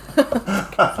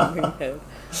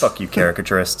 Fuck you,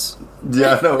 caricaturists.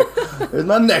 Yeah, I know. There's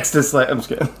my next dislike. I'm just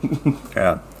kidding.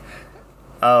 Yeah.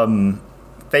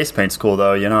 Face paint's cool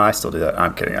though. You know, I still do that.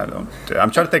 I'm kidding. I don't. I'm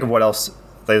trying to think of what else.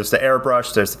 There's the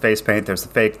airbrush. There's the face paint. There's the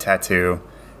fake tattoo.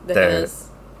 The hennas.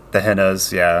 The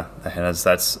hennas. Yeah, the hennas.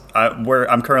 That's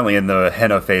I'm currently in the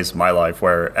henna phase of my life,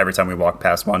 where every time we walk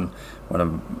past one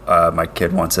of my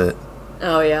kid wants it.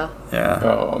 Oh yeah. Yeah.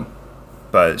 Oh.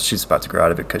 But she's about to grow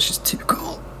out of it because she's too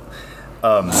cool.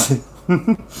 That's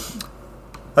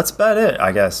about it,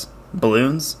 I guess.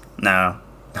 Balloons? No.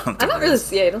 I don't really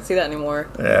see. I don't see that anymore.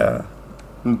 Yeah.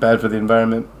 Bad for the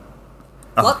environment.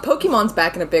 A lot Pokemon's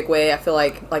back in a big way. I feel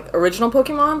like original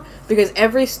Pokemon, because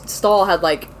every stall had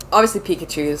like obviously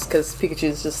Pikachu's, because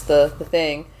Pikachu's just the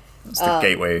thing. It's the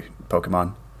gateway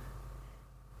Pokemon.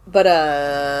 But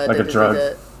Like a drug.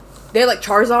 They had like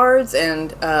Charizards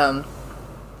and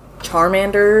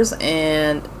Charmanders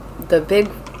and the big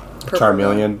purple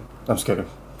Charmeleon. I'm just kidding.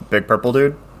 Big purple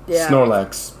dude? Yeah.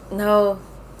 Snorlax. No.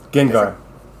 Gengar.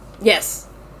 Yes.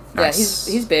 Nice.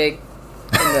 Yeah, he's big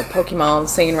in the Pokemon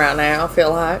scene right now, I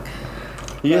feel like.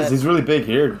 He is. He's really big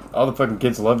here. All the fucking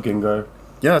kids love Gengar.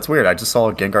 Yeah, that's weird. I just saw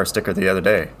a Gengar sticker the other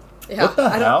day. Yeah, What the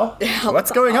hell? Yeah,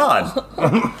 What's going on?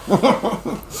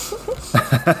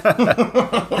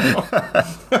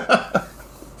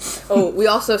 Oh, we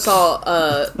also saw,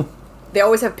 they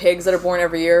always have pigs that are born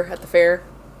every year at the fair.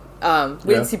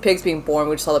 We didn't see pigs being born,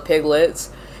 we just saw the piglets.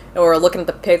 And we were looking at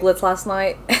the piglets last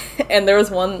night, and there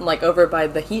was one, like, over by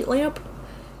the heat lamp,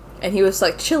 and he was,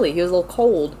 like, chilly. He was a little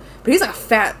cold. But he's, like,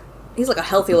 he's, like, a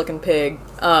healthy-looking pig.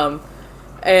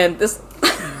 And this...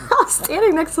 I was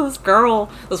standing next to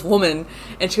this woman,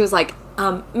 and she was like,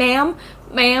 ma'am,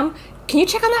 can you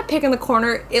check on that pig in the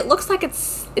corner? It looks like it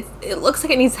looks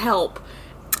like it needs help.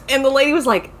 And the lady was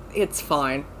like, it's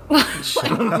fine. But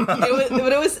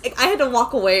it was, I had to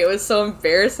walk away. It was so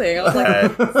embarrassing. I was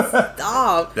like,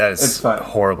 stop. That is It's fine.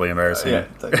 horribly embarrassing. Yeah.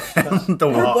 It's like,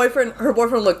 Her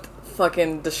boyfriend looked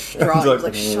fucking distraught. He was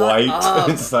like, shut white. up.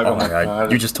 It's like, Oh my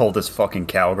god. You just told this fucking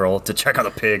cowgirl to check on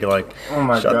the pig, like, Oh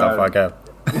my shut God. the fuck up.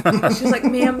 She was like,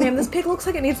 ma'am, this pig looks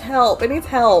like it needs help. It needs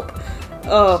help.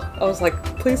 Oh, I was like,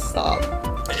 please stop.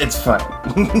 It's fine.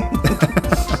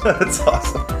 That's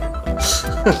awesome.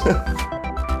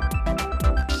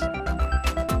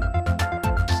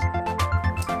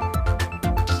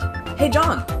 Hey,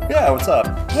 John. Yeah, what's up?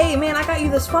 Hey, man, I got you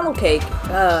this funnel cake.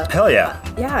 Hell yeah.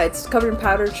 Yeah, it's covered in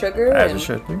powdered sugar. As and, it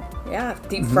should be. Yeah,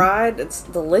 deep fried. It's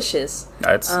delicious.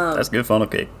 That's good funnel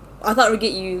cake. I thought it would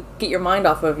get your mind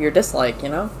off of your dislike, you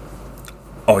know?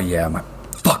 Oh yeah, my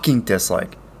fucking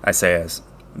dislike. I say as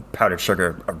powdered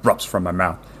sugar erupts from my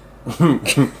mouth.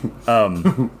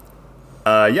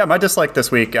 Yeah, my dislike this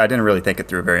week, I didn't really think it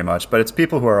through very much, but it's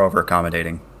people who are over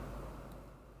accommodating.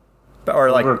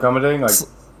 Or like, Over accommodating? Like,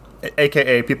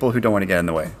 AKA people who don't want to get in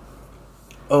the way.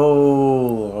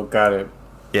 oh, got it.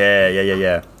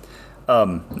 Yeah.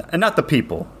 And not the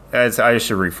people. As I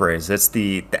should rephrase, it's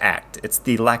the act. It's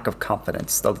the lack of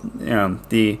confidence.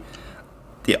 The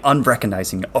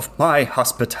unrecognizing of my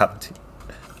hospitality.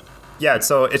 Yeah,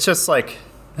 so it's just like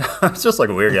it's just like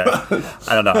a weird guy.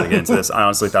 I don't know how to get into this. I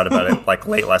honestly thought about it like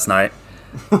late last night.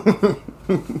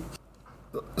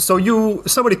 So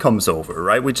somebody comes over,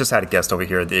 right? We just had a guest over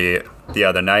here the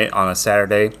other night on a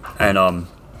Saturday, and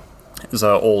it was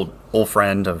an old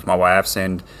friend of my wife's,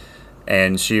 and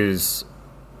and she was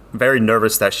very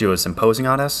nervous that she was imposing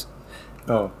on us.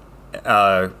 Oh.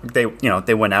 They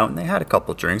went out and they had a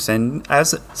couple drinks, and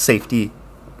as safety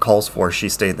calls for, she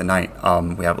stayed the night.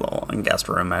 We have a little guest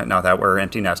room now that we're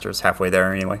empty nesters, halfway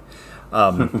there anyway.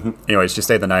 Anyways, she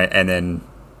stayed the night, and then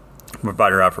we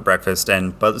invited her out for breakfast.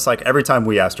 But it's like every time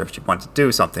we asked her if she wanted to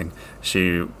do something,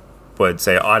 she would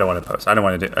say, "Oh, I don't want to impose. I don't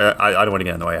want to do. I don't want to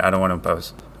get in the way. I don't want to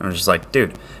impose." And we're just like,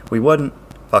 dude, we wouldn't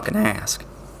fucking ask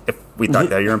if we thought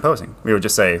that you're imposing. We would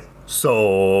just say,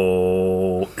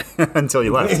 "So," until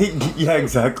you left. Yeah,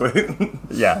 exactly.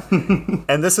 Yeah,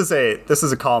 and this is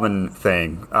a common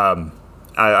thing.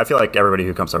 I feel like everybody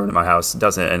who comes over to my house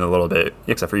does it in a little bit,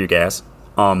 except for you guys.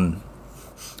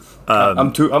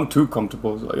 I'm too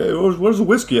comfortable. It's like, hey, where's the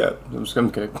whiskey at?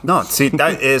 I'm kidding. No, see,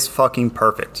 that is fucking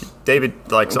perfect, David.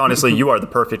 Like, honestly, you are the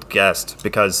perfect guest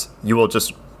because you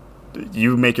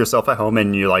make yourself at home,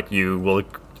 and you will.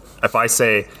 If I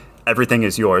say everything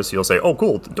is yours, you'll say, "Oh,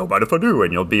 cool, don't mind if I do,"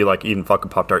 and you'll be like eating fucking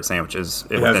Pop-Tart sandwiches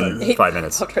within 5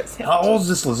 minutes. How old is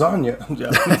this lasagna?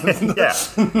 Yeah,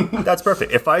 that's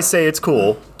perfect. If I say it's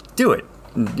cool, do it.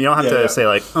 You don't have to say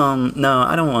like, no,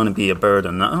 I don't want to be a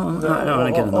burden. I don't want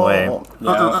to get in the way.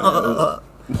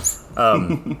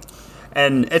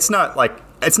 And it's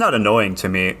not annoying to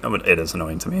me. I mean, it is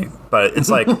annoying to me, but it's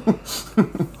like,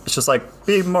 it's just like,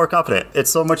 be more confident. It's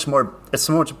so much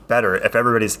better if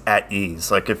everybody's at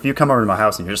ease. Like, if you come over to my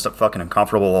house and you're just fucking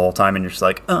uncomfortable the whole time and you're just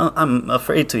like, I'm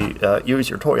afraid to use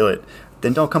your toilet,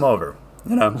 then don't come over.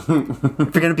 You know, if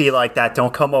you're going to be like that,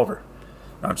 don't come over.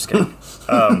 No, I'm just kidding.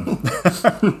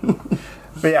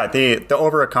 But yeah, the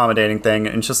over accommodating thing,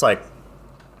 and it's just like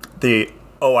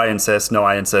I insist, no,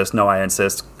 I insist, no, I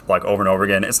insist, like over and over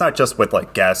again. It's not just with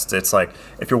like guests. It's like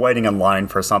if you're waiting in line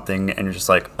for something and you're just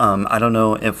like, I don't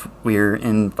know if we're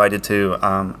invited to,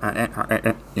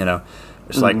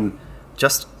 it's like,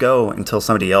 just go until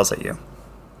somebody yells at you.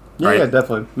 Yeah, right? yeah,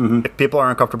 definitely. Mm-hmm. If people are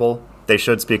uncomfortable, they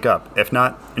should speak up. If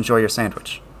not, enjoy your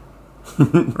sandwich.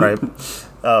 Right?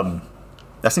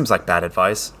 That seems like bad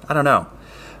advice. I don't know.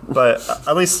 But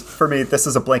at least for me, this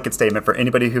is a blanket statement for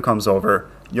anybody who comes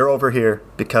over. You're over here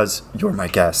because you're my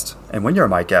guest. And when you're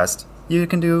my guest, you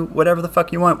can do whatever the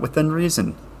fuck you want within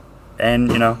reason.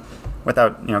 And,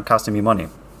 without, costing me money.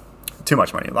 Too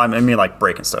much money. I mean, like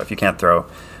breaking stuff. You can't throw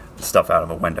stuff out of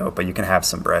a window, but you can have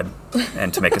some bread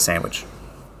and to make a sandwich.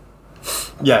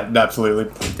 Yeah,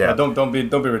 absolutely. Yeah. Don't be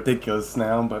ridiculous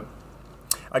now, but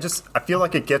I feel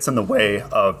like it gets in the way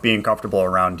of being comfortable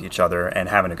around each other and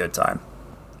having a good time.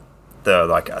 The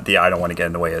I don't want to get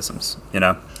in the way isms,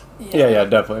 Yeah,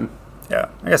 definitely. Yeah,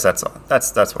 I guess that's all.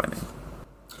 That's what I mean.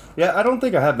 Yeah, I don't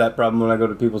think I have that problem when I go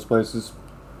to people's places.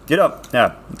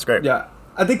 Yeah, it's great. Yeah,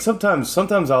 I think sometimes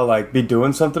I'll like be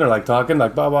doing something or like talking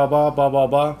like blah blah blah blah blah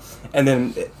blah, and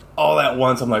then all at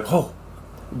once I'm like, oh,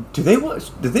 do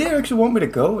they actually want me to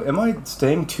go? Am I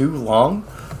staying too long?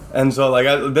 And so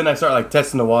like then I start like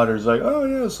testing the waters, like, oh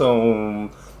yeah,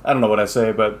 so I don't know what I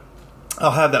say, but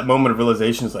I'll have that moment of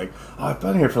realization. It's like, oh, I've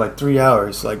been here for like 3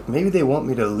 hours. Like maybe they want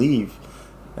me to leave,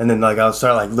 and then like I'll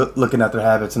start like looking at their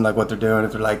habits and like what they're doing.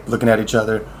 If they're like looking at each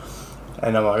other,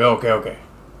 and I'm like, okay,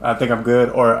 I think I'm good,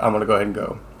 or I'm gonna go ahead and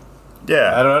go.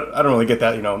 Yeah, I don't really get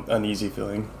that uneasy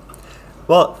feeling.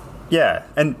 Well, yeah,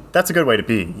 and that's a good way to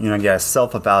be.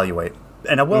 Self-evaluate.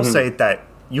 And I will say that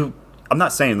I'm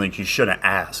not saying like you shouldn't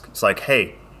ask. It's like,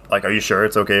 hey, like, are you sure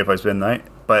it's okay if I spend the night?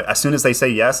 But as soon as they say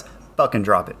yes, fucking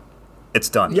drop it. It's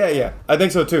done. Yeah, I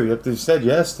think so too. If they said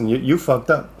yes, then you fucked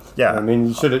up. Yeah, I mean,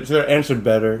 you should have answered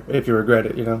better if you regret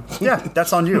it. Yeah,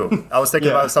 that's on you. I was thinking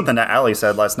about something that Allie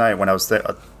said last night when I was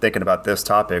thinking about this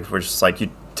topic, which is like you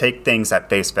take things at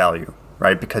face value,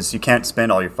 right? Because you can't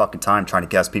spend all your fucking time trying to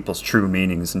guess people's true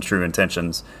meanings and true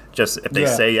intentions. Just if they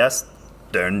say yes,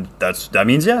 then that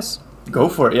means yes. Go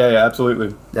for it. Yeah,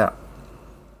 absolutely. Yeah.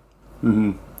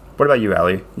 Mm-hmm. What about you,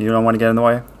 Allie? You don't want to get in the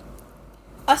way?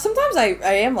 Sometimes I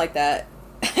am like that.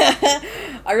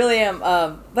 I really am.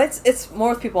 But it's more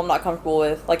with people I'm not comfortable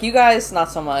with. Like you guys,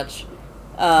 not so much.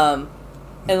 And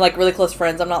like really close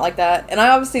friends, I'm not like that. And I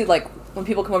obviously like when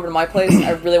people come over to my place,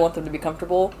 I really want them to be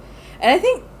comfortable. And I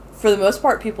think for the most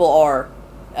part, people are.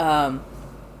 And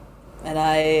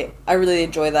I really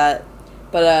enjoy that.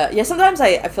 But yeah, sometimes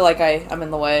I feel like I'm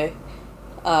in the way.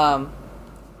 But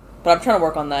I'm trying to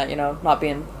work on that.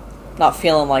 Not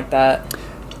feeling like that.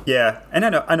 Yeah, and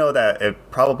I know that it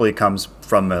probably comes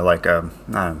from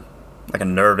a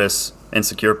nervous,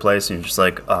 insecure place, and you're just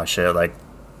like, oh shit, like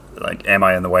am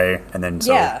I in the way? And then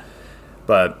yeah.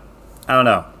 But I don't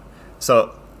know.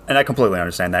 So, and I completely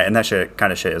understand that, and that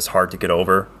kind of shit is hard to get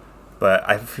over. But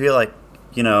I feel like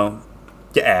you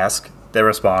ask, they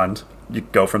respond, you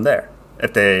go from there.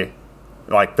 If they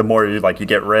like the more you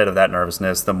get rid of that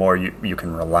nervousness, the more you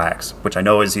can relax, which I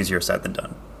know is easier said than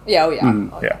done. Yeah, oh yeah.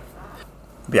 Mm-hmm. Yeah.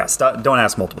 Yeah, don't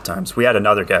ask multiple times. We had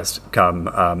another guest come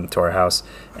to our house,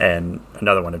 and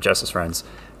another one of Jess's friends.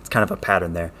 It's kind of a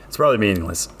pattern there. It's probably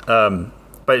meaningless.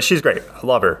 But she's great. I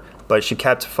love her. But she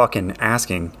kept fucking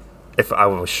asking if I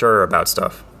was sure about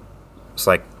stuff. It's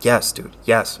like, yes, dude.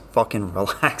 Yes. Fucking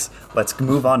relax. Let's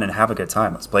move on and have a good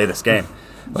time. Let's play this game.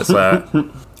 Let's, I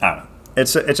don't know.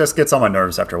 It just gets on my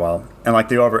nerves after a while. And like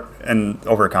the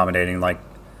over accommodating, like,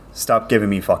 stop giving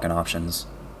me fucking options.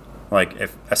 Like,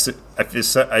 if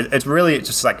it's really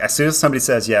just like, as soon as somebody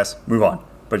says yes, move on.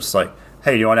 But just like,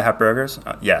 hey, do you want to have burgers?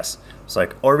 Yes. It's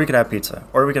like, or we could have pizza,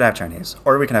 or we could have Chinese,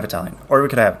 or we could have Italian, or we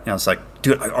could have, it's like,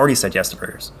 dude, I already said yes to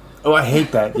burgers. Oh, I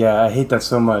hate that. Yeah, I hate that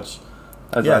so much.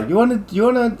 I was like, you want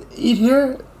to eat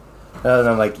here? And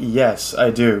I'm like, yes, I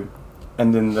do.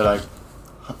 And then they're like,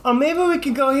 oh, maybe we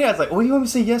can go here. I was like, well, you want me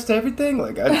to say yes to everything?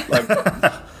 Like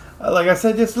I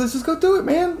said, yes, let's just go do it,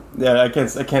 man. Yeah, I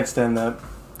can't stand that.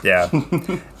 Yeah.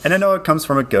 And I know it comes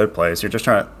from a good place. You're just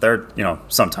trying to,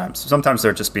 sometimes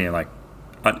they're just being like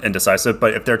indecisive,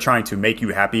 but if they're trying to make you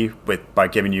happy by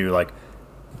giving you like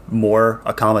more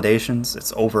accommodations,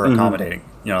 it's over accommodating,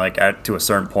 to a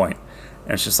certain point.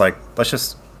 And it's just like,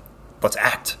 let's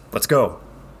act. Let's go.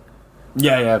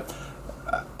 Yeah.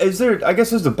 I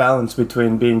guess there's a balance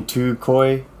between being too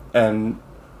coy and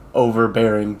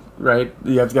overbearing, right?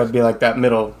 You have to be like that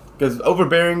middle. Because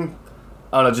overbearing,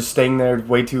 I don't know, just staying there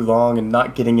way too long and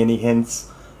not getting any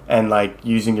hints and like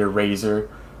using your razor,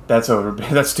 that's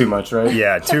too much, right?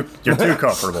 Yeah, you're too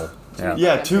comfortable.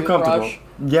 Yeah, too comfortable.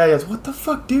 Yeah. What the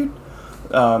fuck, dude?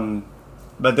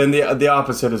 But then the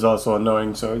opposite is also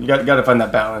annoying, so you got to find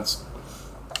that balance.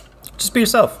 Just be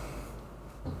yourself.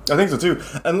 I think so too.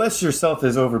 Unless yourself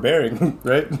is overbearing,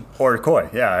 right? Or coy,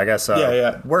 yeah. I guess.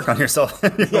 Work on yourself.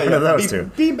 One of those two.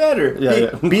 Be better.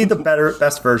 Be the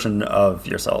best version of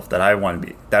yourself that I want to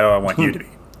be. That I want you to be.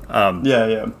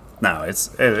 No, it's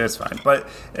fine, but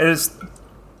it is.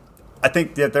 I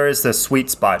think that there is this sweet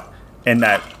spot in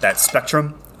that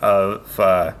spectrum of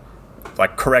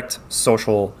like correct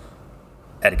social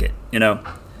etiquette.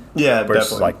 Yeah,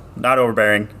 versus definitely. Like not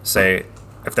overbearing. Say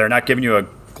if they're not giving you a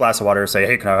glass of water, say,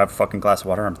 hey, can I have a fucking glass of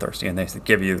water? I'm thirsty. And they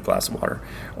give you the glass of water.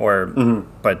 Or,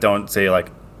 but don't say, like,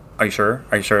 are you sure?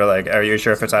 Are you sure? Like, are you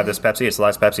sure if I have this Pepsi? It's the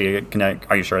last Pepsi.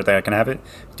 Are you sure that I can have it?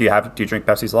 Do you drink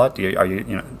Pepsis a lot?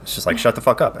 It's just like, shut the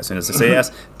fuck up. As soon as they say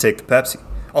yes, take the Pepsi.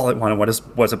 All I wanted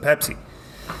was a Pepsi.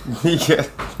 Yeah.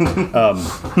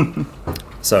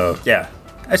 So, yeah.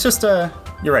 It's just,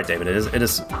 you're right, David. It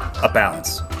is a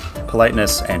balance.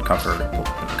 Politeness and comfortability.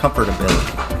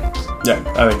 Yeah,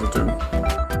 I think so too.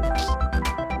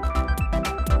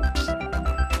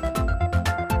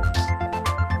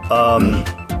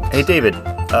 Hey David,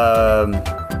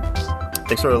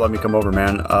 thanks for letting me come over,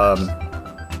 man.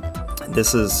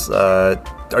 This is, are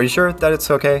you sure that it's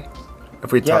okay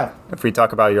if we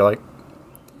talk about your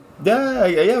Yeah,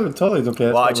 totally it's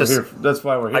okay. That's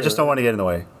why we're here. I just don't want to get in the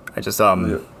way. I just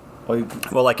well,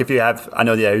 like if you have, I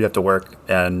know you have to work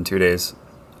in 2 days,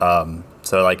 so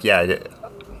like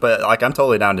but like I'm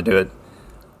totally down to do it.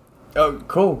 Oh,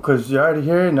 cool, because you're already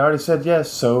here and already said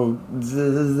yes, so...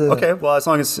 Okay, well, as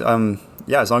long as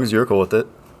you're cool with it,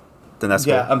 then that's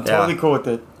cool. Yeah, I'm totally cool with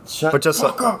it. Shut the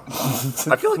fuck up!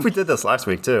 I feel like we did this last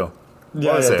week, too.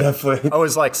 Yeah, definitely. I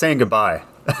was like saying goodbye.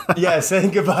 Yeah,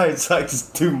 saying goodbye is like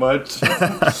just too much.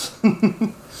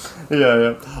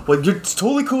 Yeah. Well, it's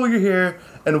totally cool you're here,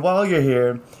 and while you're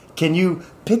here, can you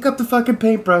pick up the fucking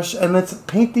paintbrush and let's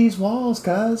paint these walls,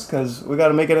 guys? Because we got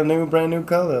to make it a brand new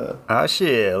color. Ah,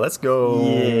 shit. Let's go.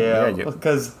 Yeah,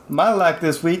 because my lack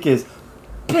this week is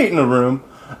painting a room.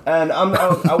 And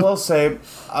I will say,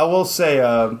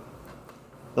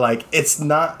 like, it's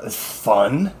not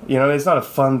fun. It's not a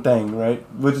fun thing, right?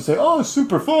 We'll just say, oh, it's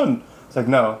super fun. It's like,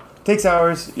 no. It takes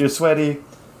hours. You're sweaty.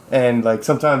 And, like,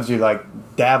 sometimes you, like,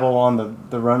 dabble on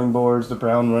the running boards, the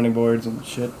brown running boards and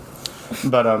shit.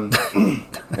 But and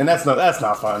that's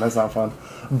not fun. That's not fun.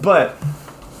 But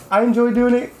I enjoy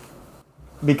doing it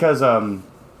because I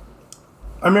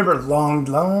remember a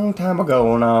long time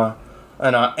ago on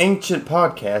an ancient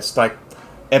podcast, like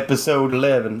episode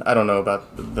 11. I don't know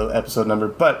about the episode number,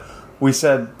 but we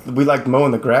said we liked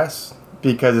mowing the grass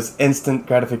because it's instant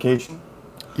gratification.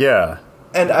 Yeah.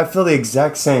 And I feel the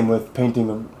exact same with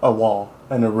painting a wall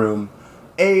in a room.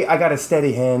 I got a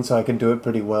steady hand, so I can do it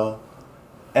pretty well.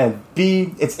 And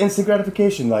B, it's instant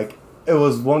gratification. Like, it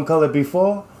was one color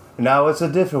before, now it's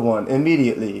a different one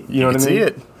immediately. You know what I mean? See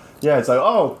it. Yeah, it's like,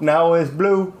 oh, now it's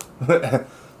blue. I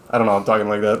don't know, I'm talking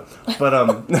like that. But,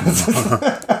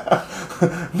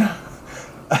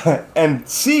 And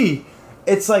C,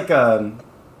 it's like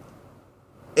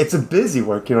it's a busy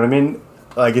work. You know what I mean?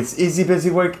 Like it's easy busy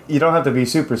work. You don't have to be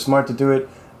super smart to do it,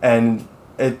 and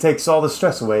it takes all the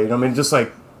stress away. You know what I mean? Just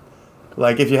like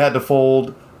if you had to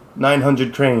fold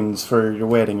 900 cranes for your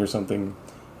wedding or something,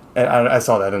 and I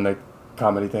saw that in a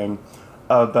comedy thing.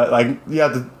 But like you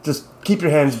have to just keep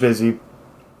your hands busy,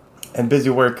 and busy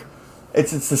work.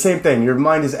 It's the same thing. Your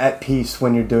mind is at peace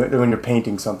when you're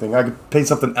painting something. I could paint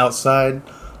something outside,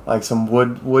 like some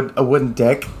a wooden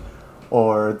deck,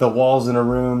 or the walls in a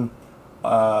room.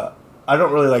 I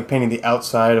don't really like painting the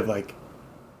outside of like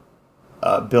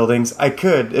buildings. I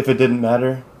could if it didn't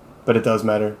matter, but it does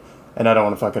matter, and I don't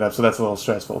want to fuck it up. So that's a little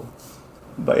stressful.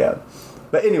 But yeah.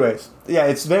 But anyways, yeah,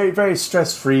 it's very very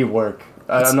stress free work.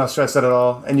 I'm not stressed out at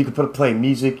all, and you could play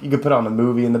music. You could put on a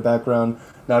movie in the background.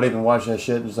 Not even watch that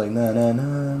shit. Just like nah, you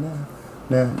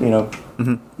know.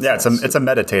 Mm-hmm. Yeah, it's a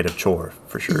meditative chore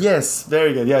for sure. Yes,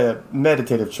 very good. Yeah,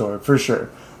 meditative chore for sure.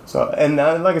 So and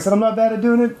like I said, I'm not bad at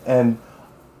doing it, and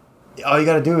all you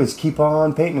gotta do is keep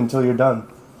on painting until you're done.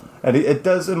 And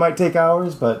it might take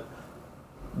hours, but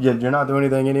you're not doing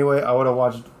anything anyway. I would have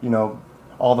watched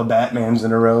all the Batmans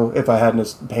in a row if I hadn't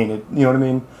just painted. You know what I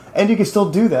mean? And you can still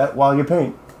do that while you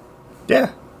paint.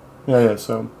 Yeah. Yeah.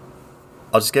 So.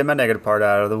 I'll just get my negative part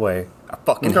out of the way. I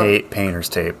fucking hate painter's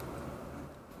tape.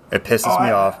 It pisses me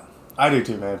off. I do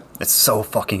too, man. It's so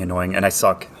fucking annoying, and I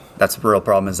suck. That's the real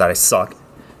problem, is that I suck.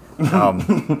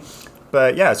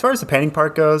 But yeah, as far as the painting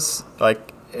part goes,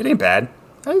 like, it ain't bad.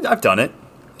 I've done it.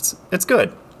 It's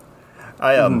good.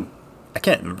 I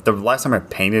can't. The last time I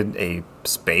painted a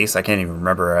space, I can't even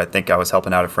remember. I think I was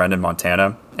helping out a friend in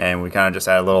Montana, and we kind of just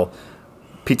had a little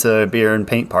pizza, beer, and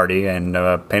paint party, and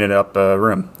painted up a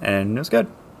room, and it was good.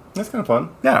 That's kind of fun.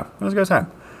 Yeah, it was a good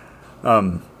time.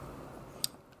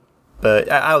 But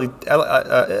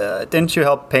didn't you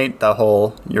help paint the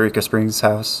whole Eureka Springs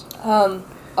house? I'm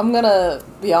gonna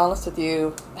be honest with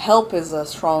you. Help is a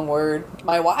strong word.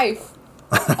 My wife,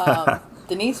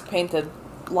 Denise, painted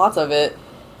lots of it.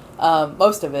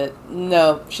 Most of it.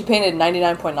 No, she painted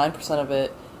 99.9% of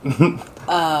it.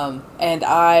 And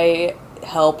I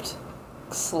helped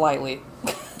slightly.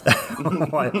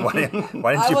 Why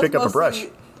didn't you pick up a brush?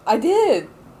 I did.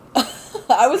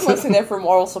 I was mostly there for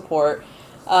moral support.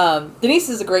 Denise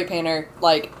is a great painter.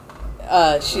 Like,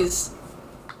 she's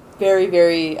very,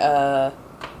 very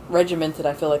regimented,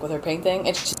 I feel like, with her painting.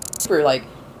 And she's super, like,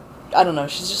 I don't know,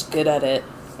 she's just good at it.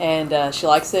 And she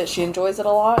likes it. She enjoys it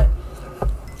a lot.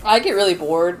 I get really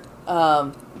bored.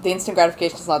 The instant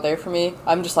gratification is not there for me.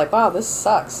 I'm just like, wow, this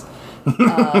sucks.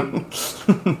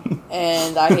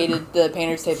 And I hated the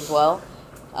painter's tape as well.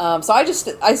 So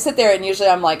I sit there, and usually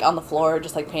I'm like on the floor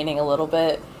just like painting a little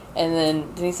bit, and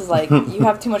then Denise is like, you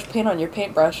have too much paint on your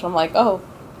paintbrush, and I'm like, oh,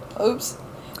 oops.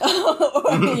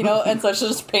 And so she'll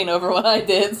just paint over what I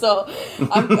did. So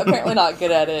I'm apparently not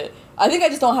good at it. I think I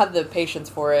just don't have the patience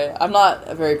for it. I'm not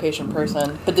a very patient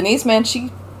person. But Denise, man,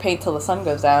 she paint till the sun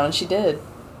goes down, and she did.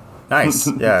 Nice,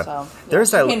 yeah. So, yeah,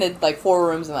 she painted like 4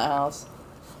 rooms in that house.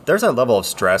 There's a level of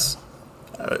stress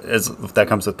that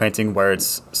comes with painting where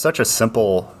it's such a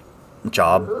simple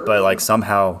job, but like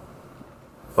somehow,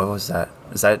 what was that?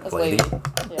 Is that lady?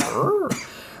 Yeah.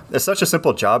 It's such a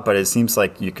simple job, but it seems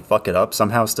like you could fuck it up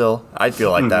somehow still. I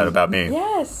feel like that about me.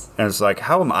 Yes. And it's like,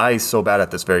 how am I so bad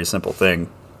at this very simple thing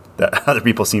that other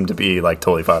people seem to be like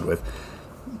totally fine with?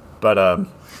 But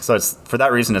so it's for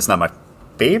that reason, it's not my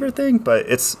favorite thing, but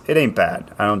it ain't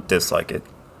bad. I don't dislike it.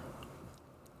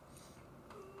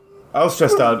 I was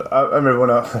stressed out. I remember when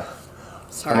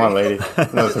Sorry. Come on, lady.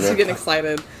 No, it's She's okay. getting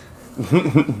excited.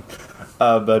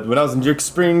 But when I was in Eureka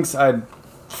Springs, I'd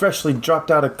freshly dropped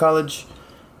out of college,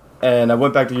 and I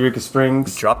went back to Eureka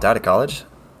Springs. You dropped out of college?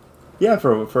 Yeah,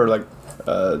 for like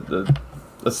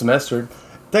a semester.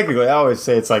 Technically, I always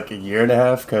say it's like a year and a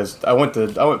half because I went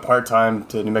part time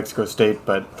to New Mexico State,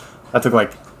 but I took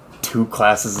like 2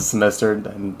 classes a semester,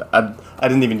 and I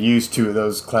didn't even use 2 of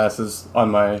those classes for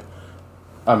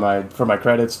my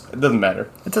credits. It doesn't matter.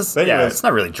 It does. Yeah, it's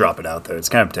not really dropping out though. It's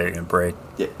kind of taking a break.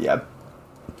 Yeah.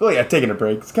 Well, yeah, taking a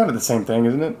break. It's kind of the same thing,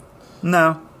 isn't it?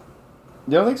 No.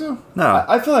 You don't think so? No.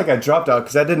 I feel like I dropped out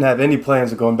because I didn't have any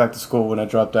plans of going back to school when I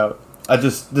dropped out. I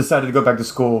just decided to go back to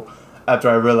school after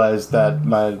I realized that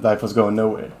my life was going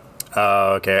nowhere.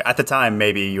 Oh, okay. At the time,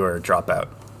 maybe you were a dropout.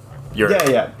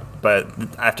 Yeah. But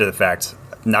after the fact,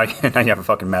 now you have a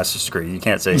fucking master's degree. You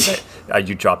can't say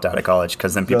you dropped out of college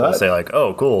because then people will say like,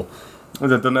 "Oh, cool." I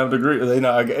don't have a degree.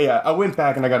 I went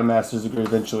back and I got a master's degree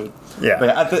eventually. Yeah. But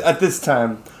at this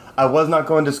time, I was not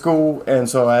going to school, and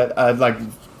so I had like a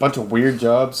bunch of weird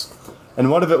jobs,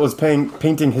 and one of it was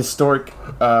painting historic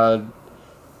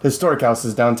historic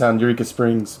houses downtown Eureka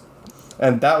Springs,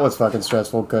 and that was fucking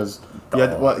stressful because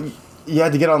you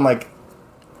had to get on like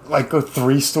go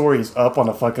 3 stories up on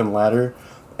a fucking ladder,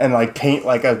 and like paint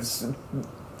like a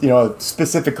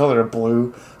specific color of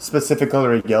blue, specific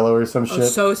color of yellow or some shit.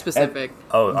 So specific.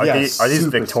 Are these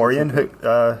Victorian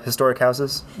historic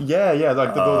houses? Yeah,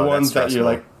 like the ones that you stressful.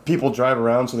 like people drive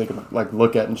around so they can like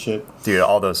look at and shit. Dude,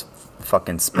 all those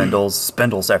fucking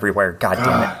spindles everywhere. God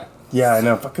damn it. Yeah, I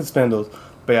know, fucking spindles.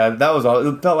 But yeah, that was all.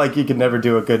 It felt like you could never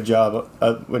do a good job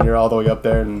when you're all the way up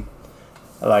there and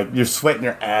like you're sweating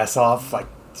your ass off, like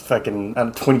fucking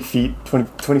 20 feet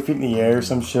in the air or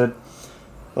some shit.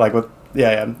 Like with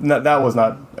that was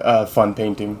not fun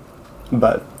painting,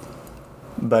 but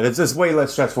it's just way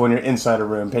less stressful when you're inside a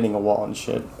room painting a wall and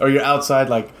shit, or you're outside.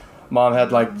 Like Mom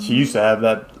had she used to have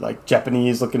that like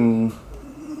Japanese looking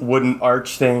wooden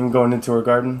arch thing going into her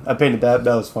garden. I painted that.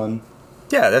 That was fun.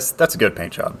 Yeah, that's a good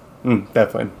paint job.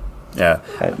 Definitely. Yeah,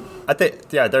 I think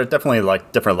there are definitely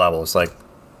like different levels. Like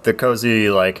the cozy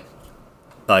like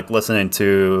listening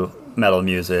to metal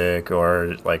music,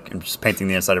 or like just painting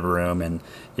the inside of a room, and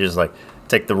you just like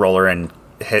take the roller and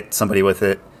hit somebody with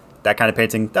it. That kind of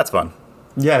painting, that's fun.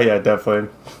 Yeah, definitely.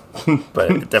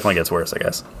 But it definitely gets worse, I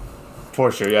guess.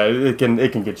 For sure, yeah, it can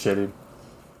get shitty.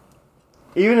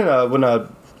 Even when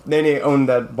Nene owned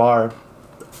that bar,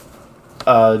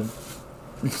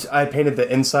 I painted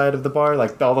the inside of the bar,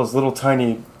 like all those little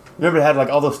tiny. Remember, it had like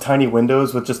all those tiny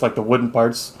windows with just like the wooden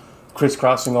parts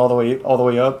crisscrossing all the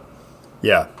way up.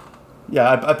 Yeah.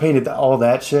 Yeah, I painted all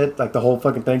that shit. Like the whole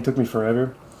fucking thing took me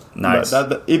forever. Nice.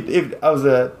 But I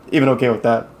was even okay with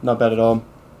that. Not bad at all.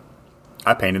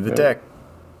 I painted the deck.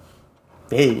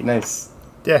 Hey, nice.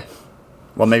 Yeah.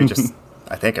 Well, maybe just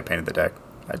I think I painted the deck.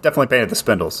 I definitely painted the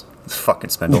spindles. It's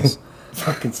fucking spindles.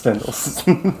 Fucking spindles.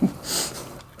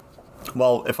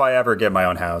 Well, if I ever get my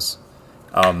own house,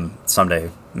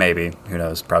 someday, maybe, who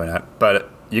knows, probably not. But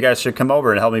you guys should come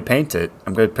over and help me paint it.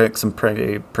 I'm going to pick some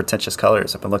pretty pretentious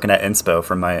colors. I've been looking at inspo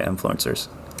from my influencers.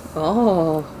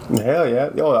 Oh. Hell yeah.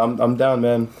 Yo, I'm down,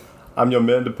 man. I'm your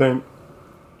man to paint.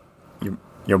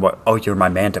 You're what? Oh, you're my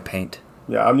man to paint.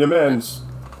 Yeah, I'm your man's.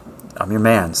 I'm your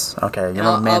man's. Okay, you're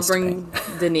my I'll man's. bring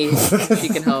Denise if she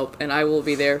can help, and I will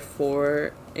be there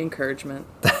for encouragement.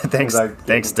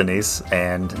 Thanks, Denise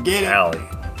and Get it. Allie.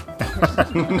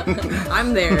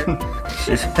 I'm there.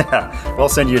 Yeah, we'll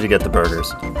send you to get the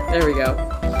burgers. There we go.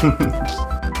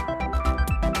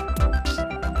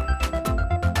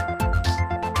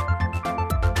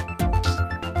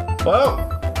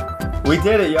 Well, we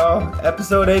did it, y'all.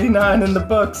 Episode 89 in the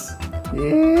books.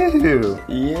 Ew.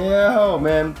 Yeah, oh,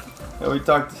 man. We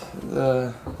talked.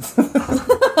 Do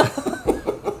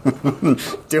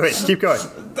it. Keep going.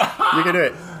 You can do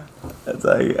it. It's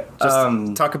like,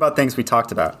 Just talk about things we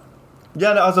talked about.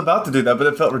 yeah, no, I was about to do that, but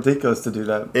it felt ridiculous to do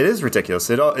that. It is ridiculous.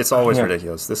 It's always Yeah.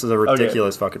 ridiculous. This is a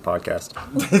ridiculous fucking podcast.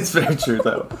 It's very true,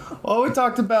 though. Well, we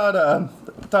talked about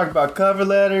cover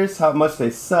letters, how much they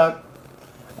suck.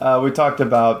 We talked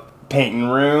about painting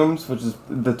rooms, which is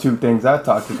the 2 things I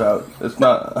talked about. It's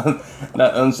not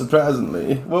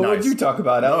unsurprisingly. What would Nice. you talk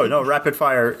about, Allie? No, rapid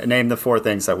fire. Name the 4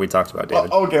 things that we talked about,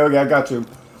 David. Okay, I got you.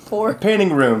 4.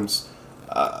 Painting rooms.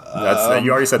 You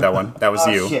already said that one. That was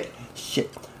you. Shit.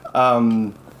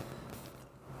 Dude,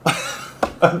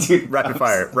 Rapid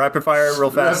fire, real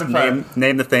fast. Rapid fire.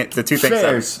 Name the 2 things.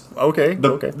 Fairs. Okay.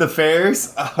 The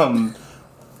fairs. All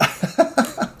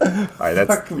right,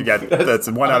 that's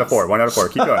 1 out of 4. 1 out of 4.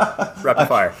 Keep going. Rapid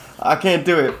fire. I can't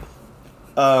do it.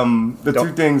 The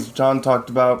 2 things John talked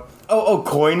about.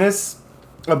 Coyness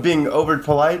of being over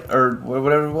polite or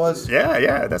whatever it was.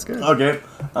 Yeah, that's good. Okay.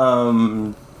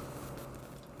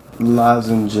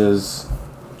 Lozenges.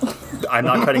 I'm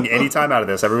not cutting any time out of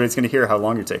this. Everybody's going to hear how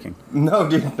long you're taking. No,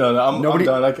 dude, no, I'm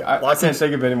done. I can't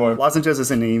take it anymore. Lozenges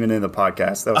isn't even in the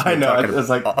podcast. That was I me know. talking It's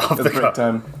like off it's the break cuff.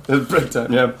 time. It's break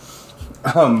time. Yeah.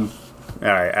 All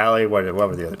right, Allie, what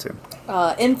were the other 2?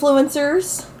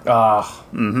 Influencers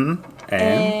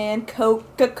And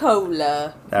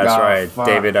Coca-Cola. that's right, fuck.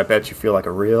 David. I bet you feel like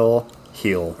a real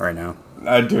heel right now.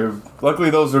 I do.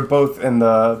 Luckily, those were both in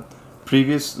the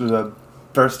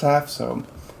first half, so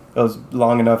it was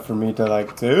long enough for me to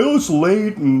say, oh, it's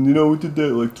late, and we did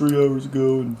that like 3 hours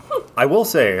ago. And I will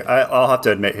say, I'll have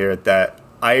to admit here that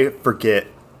I forget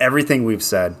everything we've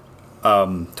said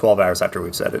 12 hours after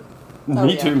we've said it.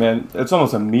 me yeah. too, man. It's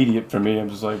almost immediate for me. I'm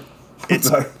just like,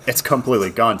 It's completely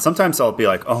gone. Sometimes I'll be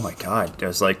like, oh my God. I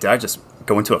was like, did I just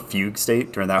go into a fugue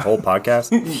state during that whole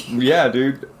podcast? yeah,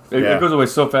 dude. It Yeah. goes away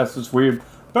so fast. It's weird.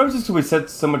 Probably just because we said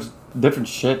so much different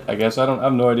shit. I guess I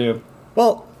have no idea.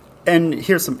 Well, and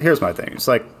here's my thing. It's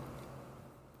like,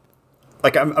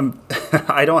 like I'm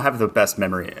I don't have the best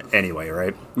memory anyway,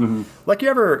 right? Mm-hmm. Like you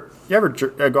ever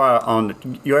go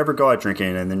out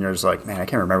drinking and then you're just like, man, I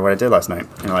can't remember what I did last night.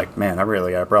 And you're like, man, I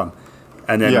really got a problem.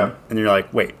 And then and you're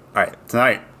like, wait, all right,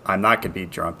 tonight I'm not gonna be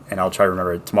drunk, and I'll try to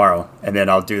remember it tomorrow. And then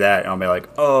I'll do that, and I'll be like,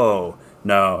 oh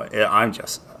no, I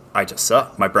just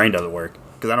suck. My brain doesn't work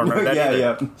because I don't remember that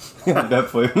either. Yeah,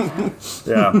 definitely.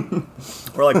 Yeah,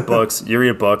 or like books. You read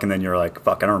a book and then you're like,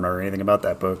 fuck, I don't remember anything about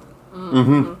that book.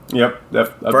 Mm-hmm. Yep,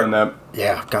 I've done that.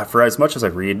 Yeah, God, for as much as I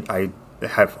read, I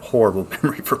have horrible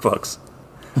memory for books.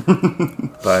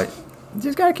 But you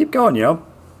just gotta keep going, you know?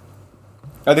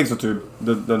 I think so too.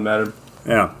 Doesn't matter.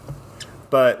 Yeah.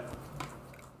 But,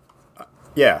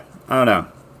 yeah, I don't know.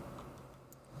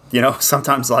 You know,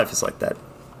 sometimes life is like that.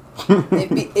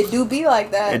 It do be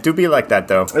like that. It do be like that,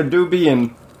 though. It do be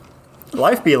in...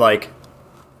 Life be like...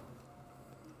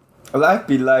 Life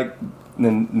be like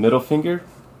the middle finger?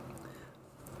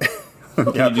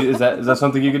 Yep. Is that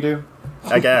something you could do?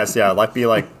 I guess, yeah. Life be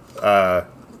like the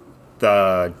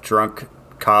drunk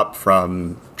cop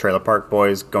from Trailer Park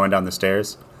Boys going down the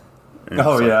stairs.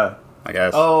 Oh, like, yeah. I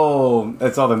guess. Oh,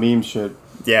 that's all the meme shit.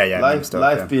 Yeah, meme stuff,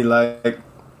 life yeah. be like...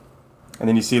 And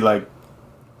then you see, like,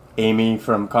 Amy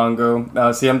from Congo.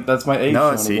 That's my age.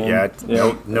 No, see, again.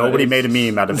 nobody made a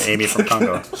meme out of Amy from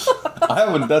Congo.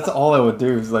 That's all I would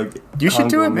do is, like, you should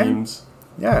do it, memes.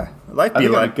 Man. Yeah. Life I be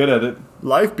think like... I'm good at it.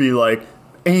 Life be like,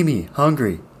 Amy,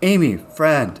 hungry. Amy,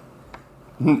 friend.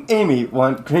 Amy,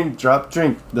 want green drop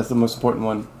drink. That's the most important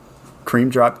one. Cream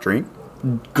drop drink?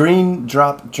 Green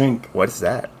drop drink. What is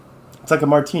that? It's like a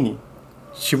martini.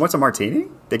 She wants a martini?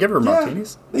 They give her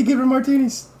martinis? They give her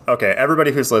martinis. Okay,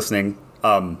 everybody who's listening,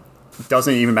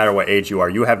 doesn't even matter what age you are,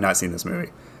 you have not seen this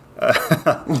movie.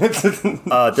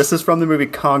 This is from the movie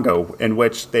Congo, in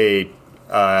which they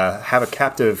have a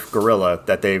captive gorilla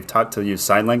that they've taught to use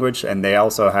sign language, and they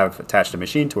also have attached a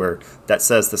machine to her that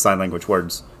says the sign language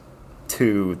words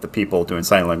to the people doing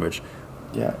sign language.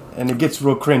 Yeah, and it gets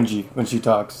real cringy when she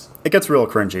talks. It gets real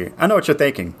cringy. I know what you're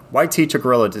thinking. Why teach a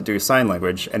gorilla to do sign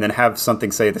language and then have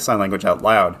something say the sign language out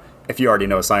loud if you already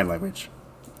know sign language?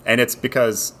 And it's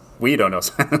because we don't know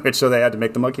sign language, so they had to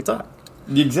make the monkey talk.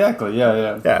 Exactly,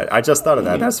 yeah. Yeah, I just thought of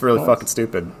that. That's really fucking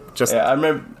stupid. Just I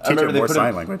remember her they more put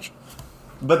sign language.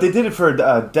 But they did it for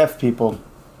deaf people,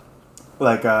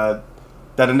 like that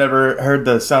had never heard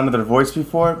the sound of their voice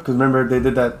before. Because remember, they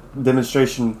did that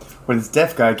demonstration where this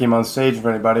deaf guy came on stage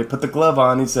for anybody, put the glove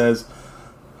on, he says,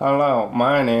 "Hello,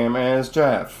 my name is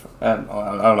Jeff." And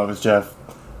I don't know if it's Jeff,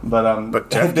 but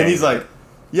Jeff then he's like,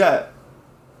 "Yeah,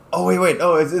 oh wait,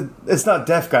 oh it's not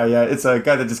deaf guy yet. It's a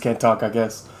guy that just can't talk, I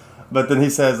guess." But then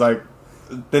he says like.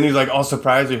 Then he's like all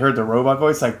surprised he heard the robot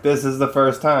voice. Like, this is the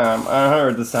first time I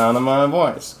heard the sound of my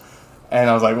voice. And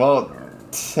I was like, well,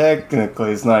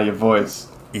 technically it's not your voice.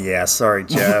 Yeah, sorry,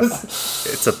 Jeff.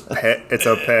 it's a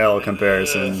pale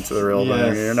comparison to the real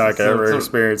thing. You're not gonna ever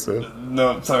experience it.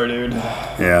 No, sorry, dude.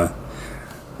 Yeah,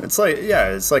 it's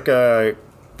like they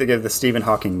give the Stephen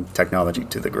Hawking technology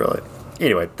to the gorilla.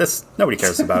 Anyway, nobody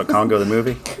cares about Congo the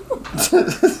movie.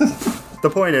 The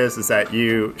point is that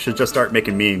you should just start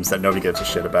making memes that nobody gives a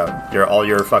shit about. All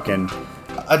your fucking...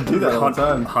 I do that all the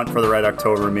time. Hunt for the Red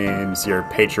October memes, your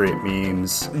Patriot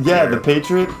memes. Yeah, the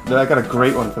Patriot. I got a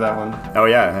great one for that one. Oh,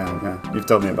 yeah. You've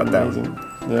told me about Amazing.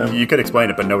 that one. Yeah. You could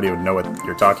explain it, but nobody would know what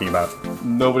you're talking about.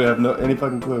 Nobody have any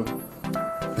fucking clue.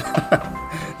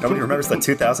 Nobody remembers the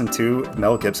 2002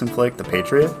 Mel Gibson flick, The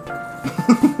Patriot?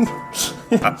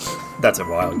 That's a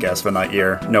wild guess from that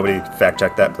year. Nobody fact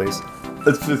check that, please.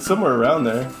 It's somewhere around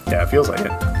there. Yeah, it feels like it.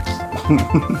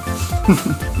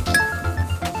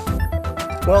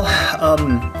 Well,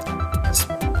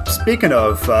 speaking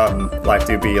of Life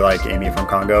Do Be like Amy from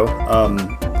Congo,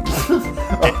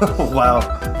 Wow.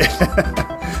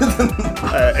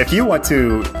 If you want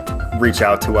to reach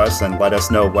out to us and let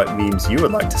us know what memes you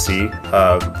would like to see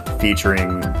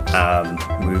featuring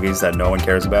movies that no one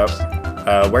cares about,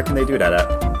 where can they do that at?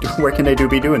 Where can they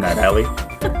be doing that, Allie?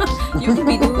 You can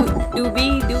be doing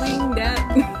that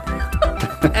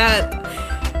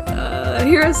at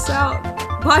Hear Us Out.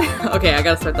 Okay, I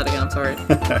gotta start that again. I'm sorry.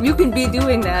 You can be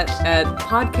doing that at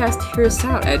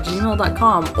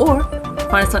podcasthearUsout@gmail.com or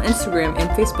find us on Instagram and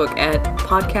Facebook at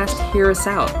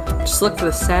podcasthearUsout. Just look for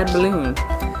the sad balloon.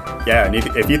 Yeah, and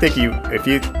if you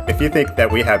think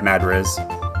that we have mad riz,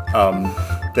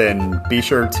 then be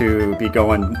sure to be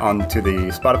going onto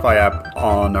the Spotify app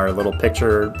on our little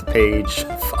picture page.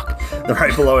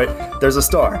 Right below it, there's a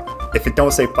star. If it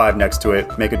don't say 5 next to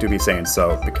it, make it do be saying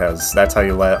so, because that's how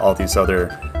you let all these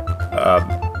other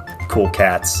cool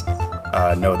cats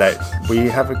know that we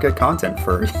have a good content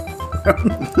for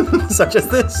such as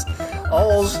this.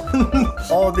 all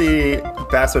the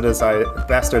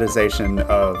bastardization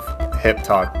of hip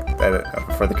talk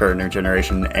for the current new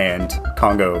generation and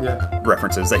Congo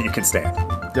references that you can stand.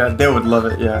 Yeah, they would love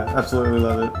it. Yeah, absolutely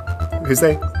love it. Who's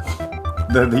they?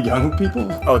 The young people?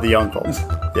 Oh, the young folks.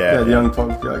 Yeah, the young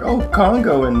folks be like, oh,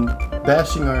 Congo and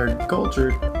bashing our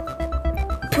culture.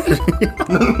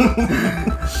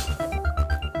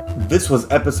 This was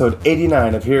episode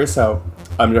 89 of Hear Us Out.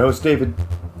 I'm your host, David.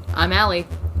 I'm Allie.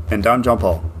 And I'm John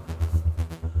Paul.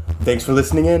 Thanks for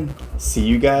listening in. See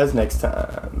you guys next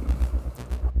time.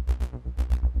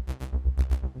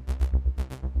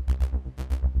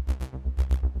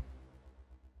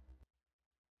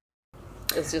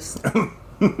 It's just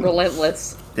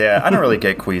relentless. Yeah, I don't really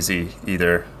get queasy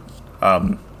either.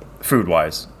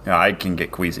 Food-wise, I can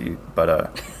get queasy,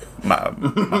 but my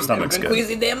stomach's I've been good.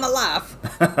 queasy day of my life.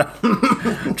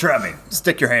 Try me.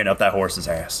 Stick your hand up that horse's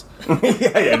ass.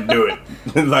 yeah, do it.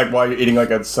 Like while you're eating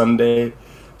like a sundae.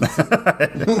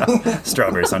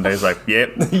 Strawberry sundaes, like,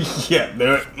 yep. Yeah,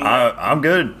 do it. I'm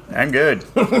good. I'm good.